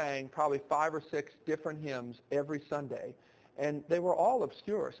we sang probably 5 or 6 different hymns every Sunday, and they were all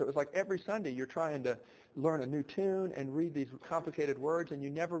obscure. So it was like every Sunday you're trying to learn a new tune and read these complicated words, and you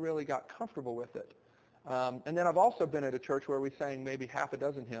never really got comfortable with it. And then I've also been at a church where we sang maybe half a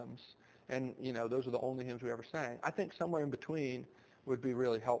dozen hymns, and those are the only hymns we ever sang. I think somewhere in between would be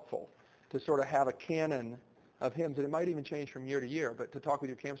really helpful to sort of have a canon of hymns, and it might even change from year to year, but to talk with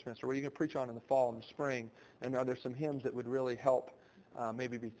your campus minister, what are you going to preach on in the fall and the spring, and are there some hymns that would really help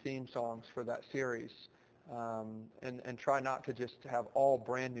maybe be theme songs for that series, and try not to just have all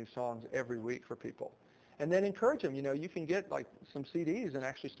brand new songs every week for people. And then encourage them, you can get like some CDs and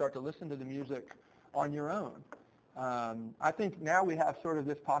actually start to listen to the music on your own. I think now we have sort of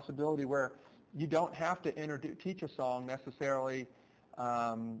this possibility where you don't have to teach a song necessarily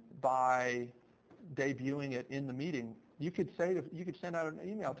by debuting it in the meeting. You could send out an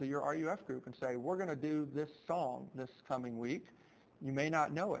email to your RUF group and say, we're going to do this song this coming week. You may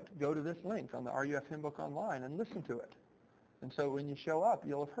not know it. Go to this link on the RUF hymn book online and listen to it. And so when you show up,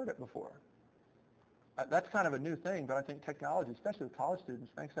 you'll have heard it before. That's kind of a new thing, but I think technology, especially with college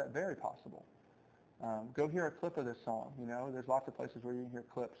students, makes that very possible. Go hear a clip of this song. There's lots of places where you can hear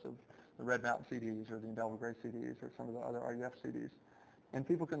clips of the Red Mountain CDs or the Indelible Grace CDs or some of the other RUF CDs. And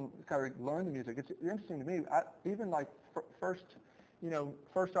people can kind of learn the music. It's interesting to me. Even like first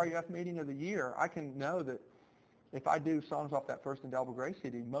RUF meeting of the year, I can know that if I do songs off that first Indelible Grace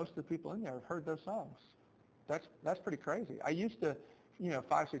CD, most of the people in there have heard those songs. That's pretty crazy. I used to,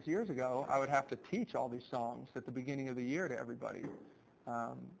 5, 6 years ago, I would have to teach all these songs at the beginning of the year to everybody.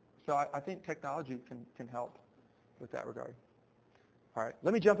 So I think technology can help with that regard. All right,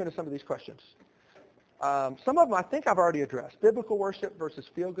 let me jump into some of these questions. Some of them I think I've already addressed. Biblical worship versus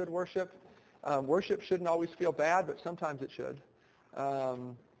feel-good worship. Worship shouldn't always feel bad, but sometimes it should.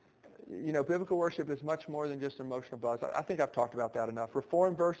 Biblical worship is much more than just emotional buzz. I think I've talked about that enough.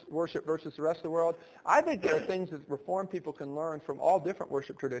 Reformed worship versus the rest of the world. I think there are things that Reformed people can learn from all different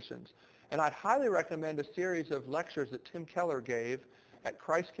worship traditions. And I'd highly recommend a series of lectures that Tim Keller gave at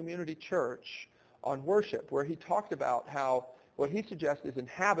Christ Community Church on worship, where he talked about how what he suggests is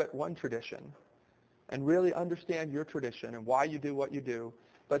inhabit one tradition and really understand your tradition and why you do what you do,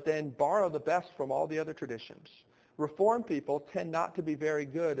 but then borrow the best from all the other traditions. Reformed people tend not to be very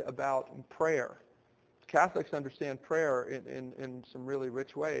good about prayer. Catholics understand prayer in some really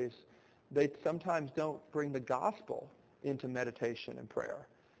rich ways. They sometimes don't bring the gospel into meditation and prayer.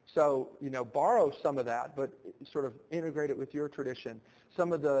 So, borrow some of that, but sort of integrate it with your tradition.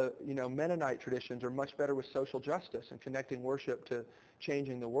 Some of the, Mennonite traditions are much better with social justice and connecting worship to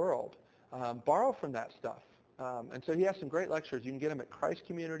changing the world. Borrow from that stuff. And so he has some great lectures. You can get them at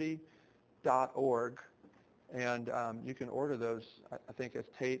christcommunity.org, and you can order those, I think, as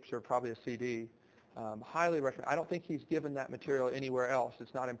tapes or probably a CD. Highly recommend. I don't think he's given that material anywhere else.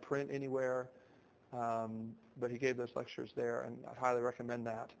 It's not in print anywhere, but he gave those lectures there, and I highly recommend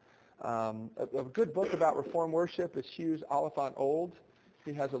that. A good book about Reformed worship is Hughes Oliphant Old.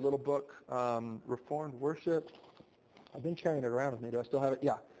 He has a little book, Reformed Worship. I've been carrying it around with me. Do I still have it?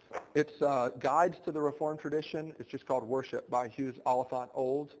 Yeah. It's Guides to the Reformed Tradition. It's just called Worship by Hughes Oliphant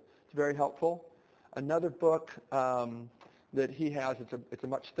Old. It's very helpful. Another book that he has, it's a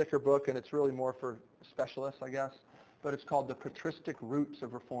much thicker book, and it's really more for specialists, I guess, but it's called The Patristic Roots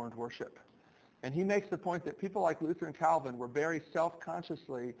of Reformed Worship. And he makes the point that people like Luther and Calvin were very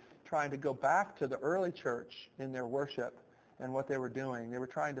self-consciously trying to go back to the early church in their worship and what they were doing. They were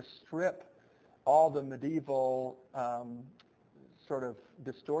trying to strip all the medieval sort of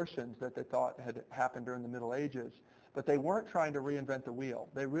distortions that they thought had happened during the Middle Ages, but they weren't trying to reinvent the wheel.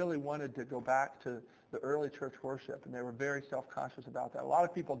 They really wanted to go back to the early church worship, and they were very self-conscious about that. A lot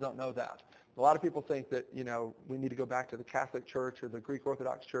of people don't know that. A lot of people think that, we need to go back to the Catholic Church or the Greek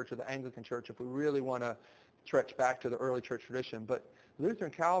Orthodox Church or the Anglican Church if we really want to stretch back to the early church tradition. But Luther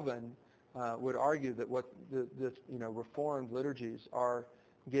and Calvin would argue that what the Reformed liturgies are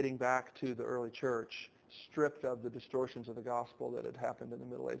getting back to the early church, stripped of the distortions of the gospel that had happened in the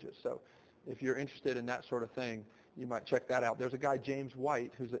Middle Ages. So if you're interested in that sort of thing, you might check that out. There's a guy, James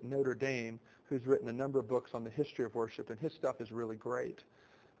White, who's at Notre Dame, who's written a number of books on the history of worship, and his stuff is really great.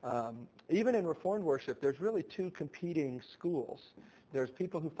 Even in Reformed worship, there's really two competing schools. There's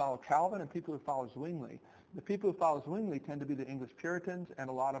people who follow Calvin and people who follow Zwingli. The people who follow Zwingli tend to be the English Puritans and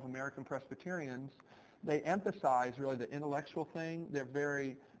a lot of American Presbyterians. They emphasize really the intellectual thing. They're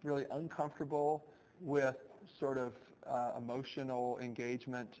very, really uncomfortable with sort of emotional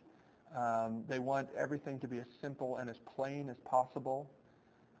engagement. They want everything to be as simple and as plain as possible.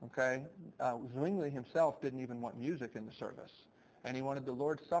 Okay? Zwingli himself didn't even want music in the service. And he wanted the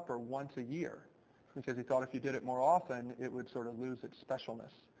Lord's Supper once a year because he thought if you did it more often, it would sort of lose its specialness.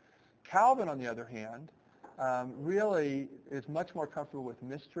 Calvin, on the other hand, really is much more comfortable with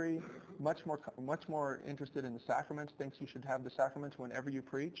mystery, much more interested in the sacraments, thinks you should have the sacraments whenever you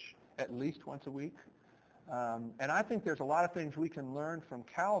preach, at least once a week. And I think there's a lot of things we can learn from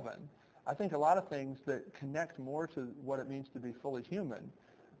Calvin. I think a lot of things that connect more to what it means to be fully human.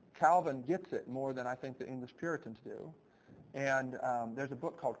 Calvin gets it more than I think the English Puritans do. And there's a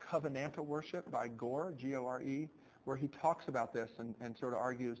book called Covenantal Worship by Gore, G-O-R-E, where he talks about this and sort of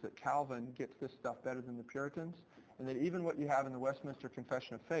argues that Calvin gets this stuff better than the Puritans, and that even what you have in the Westminster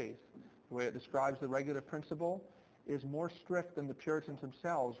Confession of Faith, the way it describes the regulative principle, is more strict than the Puritans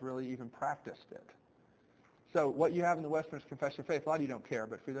themselves really even practiced it. So what you have in the Westminster Confession of Faith, a lot of you don't care,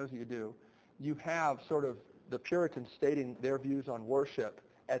 but for those of you who do, you have sort of the Puritans stating their views on worship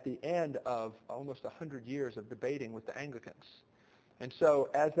at the end of almost 100 years of debating with the Anglicans. And so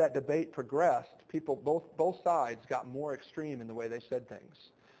as that debate progressed, people, both sides got more extreme in the way they said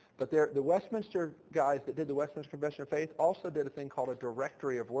things. But the Westminster guys that did the Westminster Confession of Faith also did a thing called a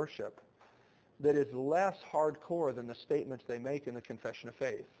directory of worship that is less hardcore than the statements they make in the Confession of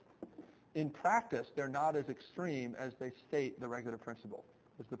Faith. In practice, they're not as extreme as they state the regulative principle,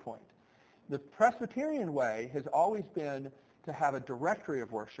 is the point. The Presbyterian way has always been to have a directory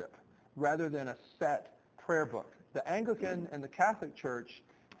of worship rather than a set prayer book. The Anglican and the Catholic Church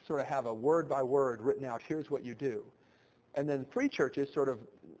sort of have a word by word written out, here's what you do. And then free churches sort of,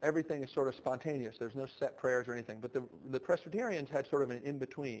 everything is sort of spontaneous. There's no set prayers or anything. But the Presbyterians had sort of an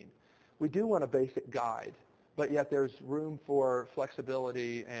in-between. We do want a basic guide, but yet there's room for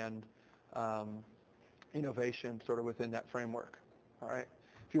flexibility and innovation sort of within that framework. All right.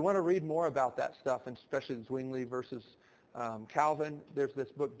 If you want to read more about that stuff, and especially Zwingli versus Calvin, there's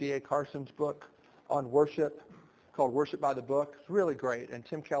this book, D.A. Carson's book on worship called Worship by the Book. It's really great, and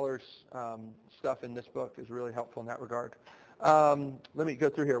Tim Keller's stuff in this book is really helpful in that regard. Let me go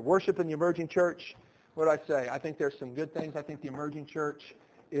through here. Worship in the emerging church. What do I say? I think there's some good things. I think the emerging church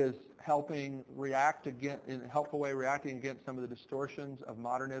is helping react against, in a helpful way, reacting against some of the distortions of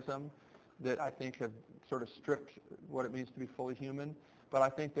modernism that I think have sort of stripped what it means to be fully human. But I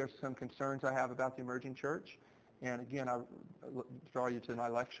think there's some concerns I have about the emerging church. And again, I draw you to my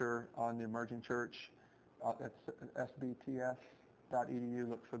lecture on the emerging church. That's sbts.edu.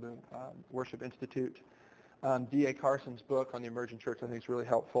 Look for the Worship Institute. D.A. Carson's book on the emerging church I think is really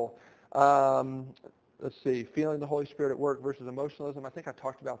helpful. Let's see, feeling the Holy Spirit at work versus emotionalism. I think I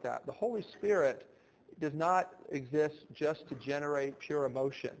talked about that. The Holy Spirit does not exist just to generate pure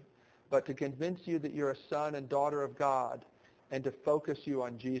emotion, but to convince you that you're a son and daughter of God and to focus you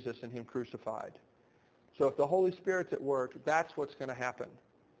on Jesus and him crucified. So if the Holy Spirit's at work, that's what's going to happen,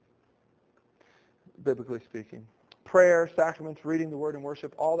 biblically speaking. Prayer, sacraments, reading the Word and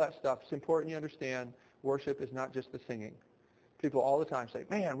worship, all that stuff. It's important you understand worship is not just the singing. People all the time say,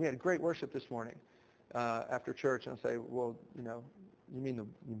 man, we had great worship this morning after church. And I say, well, you mean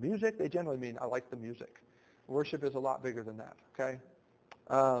the music? They generally mean, I like the music. Worship is a lot bigger than that, okay?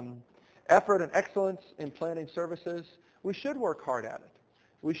 Effort and excellence in planning services. We should work hard at it.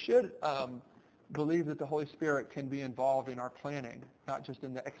 We should believe that the Holy Spirit can be involved in our planning, not just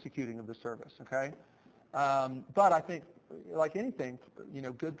in the executing of the service, okay? But I think, like anything,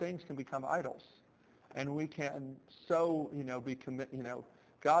 good things can become idols. And we can be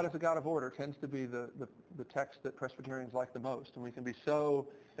God is a God of order tends to be the text that Presbyterians like the most. And we can be so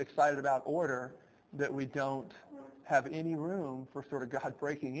excited about order that we don't have any room for sort of God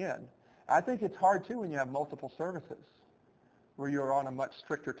breaking in. I think it's hard, too, when you have multiple services where you're on a much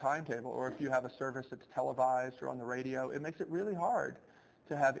stricter timetable, or if you have a service that's televised or on the radio. It makes it really hard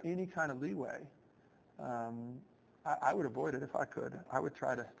to have any kind of leeway. I would avoid it if I could. I would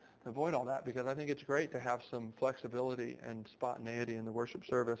try to avoid all that because I think it's great to have some flexibility and spontaneity in the worship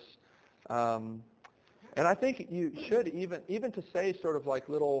service. And I think you should even to say sort of like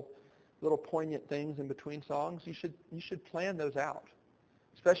little poignant things in between songs, you should plan those out,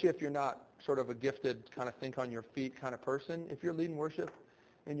 especially if you're not sort of a gifted kind of think on your feet kind of person. If you're leading worship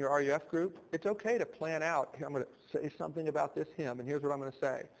in your RUF group, it's okay to plan out, I'm going to say something about this hymn, and here's what I'm going to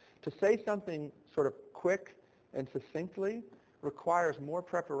say. To say something sort of quick and succinctly requires more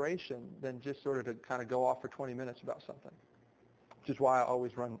preparation than just sort of to kind of go off for 20 minutes about something, which is why I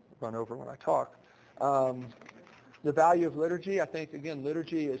always run over when I talk. The value of liturgy, I think, again,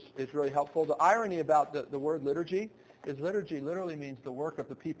 liturgy is really helpful. The irony about the word liturgy is liturgy literally means the work of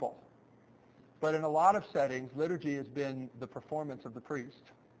the people. But in a lot of settings, liturgy has been the performance of the priest.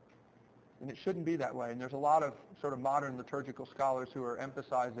 And it shouldn't be that way. And there's a lot of sort of modern liturgical scholars who are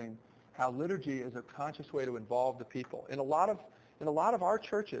emphasizing how liturgy is a conscious way to involve the people. In a lot of our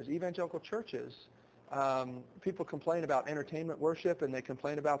churches, evangelical churches, people complain about entertainment worship, and they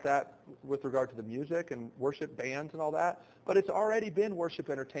complain about that with regard to the music and worship bands and all that. But it's already been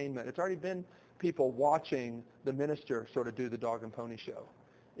worship entertainment. It's already been people watching the minister sort of do the dog and pony show,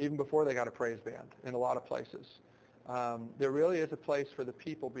 even before they got a praise band in a lot of places. There really is a place for the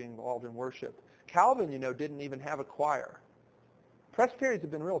people being involved in worship. Calvin, didn't even have a choir. Presbyterians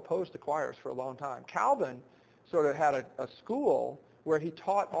have been real opposed to choirs for a long time. Calvin sort of had a school where he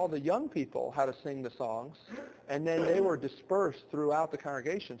taught all the young people how to sing the songs, and then they were dispersed throughout the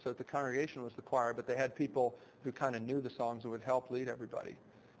congregation, so that the congregation was the choir, but they had people who kind of knew the songs and would help lead everybody.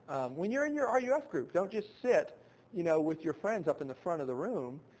 When you're in your RUF group, don't just sit, with your friends up in the front of the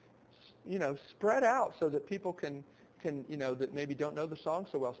room. Spread out so that people can that maybe don't know the song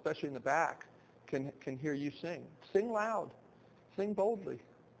so well, especially in the back, can hear you sing. Sing loud. Sing boldly.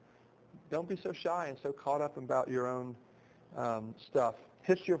 Don't be so shy and so caught up about your own stuff.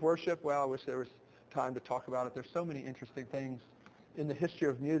 History of worship, well, I wish there was time to talk about it. There's so many interesting things in the history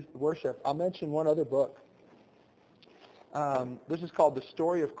of worship. I'll mention one other book. This is called The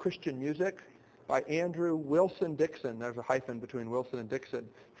Story of Christian Music by Andrew Wilson Dixon. There's a hyphen between Wilson and Dixon.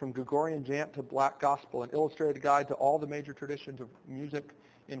 From Gregorian Chant to Black Gospel, an illustrated guide to all the major traditions of music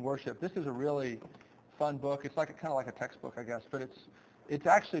in worship. This is a really fun book. It's kind of like a textbook, I guess, but it's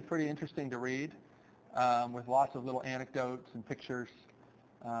actually pretty interesting to read with lots of little anecdotes and pictures.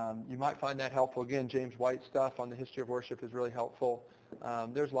 You might find that helpful. Again, James White stuff on the history of worship is really helpful.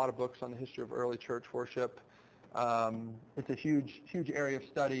 There's a lot of books on the history of early church worship. It's a huge area of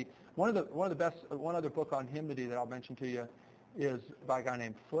study. One other book on hymnody that I'll mention to you is by a guy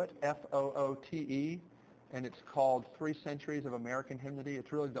named Foote, Foote, and it's called 3 Centuries of American Hymnody.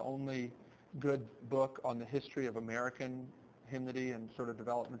 It's really the only good book on the history of American hymnody and sort of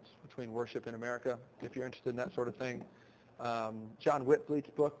developments between worship in America, if you're interested in that sort of thing. John Whitfleet's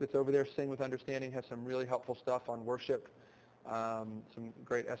book that's over there, Sing with Understanding, has some really helpful stuff on worship, some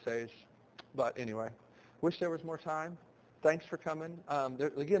great essays. But anyway, wish there was more time. Thanks for coming.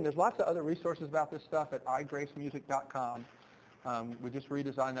 There's lots of other resources about this stuff at igracemusic.com. We just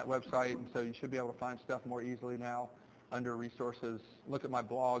redesigned that website, and so you should be able to find stuff more easily now under resources. Look at my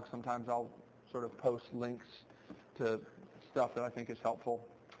blog. Sometimes I'll sort of post links to stuff that I think is helpful.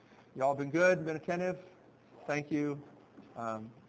 Y'all been good, been attentive. Thank you.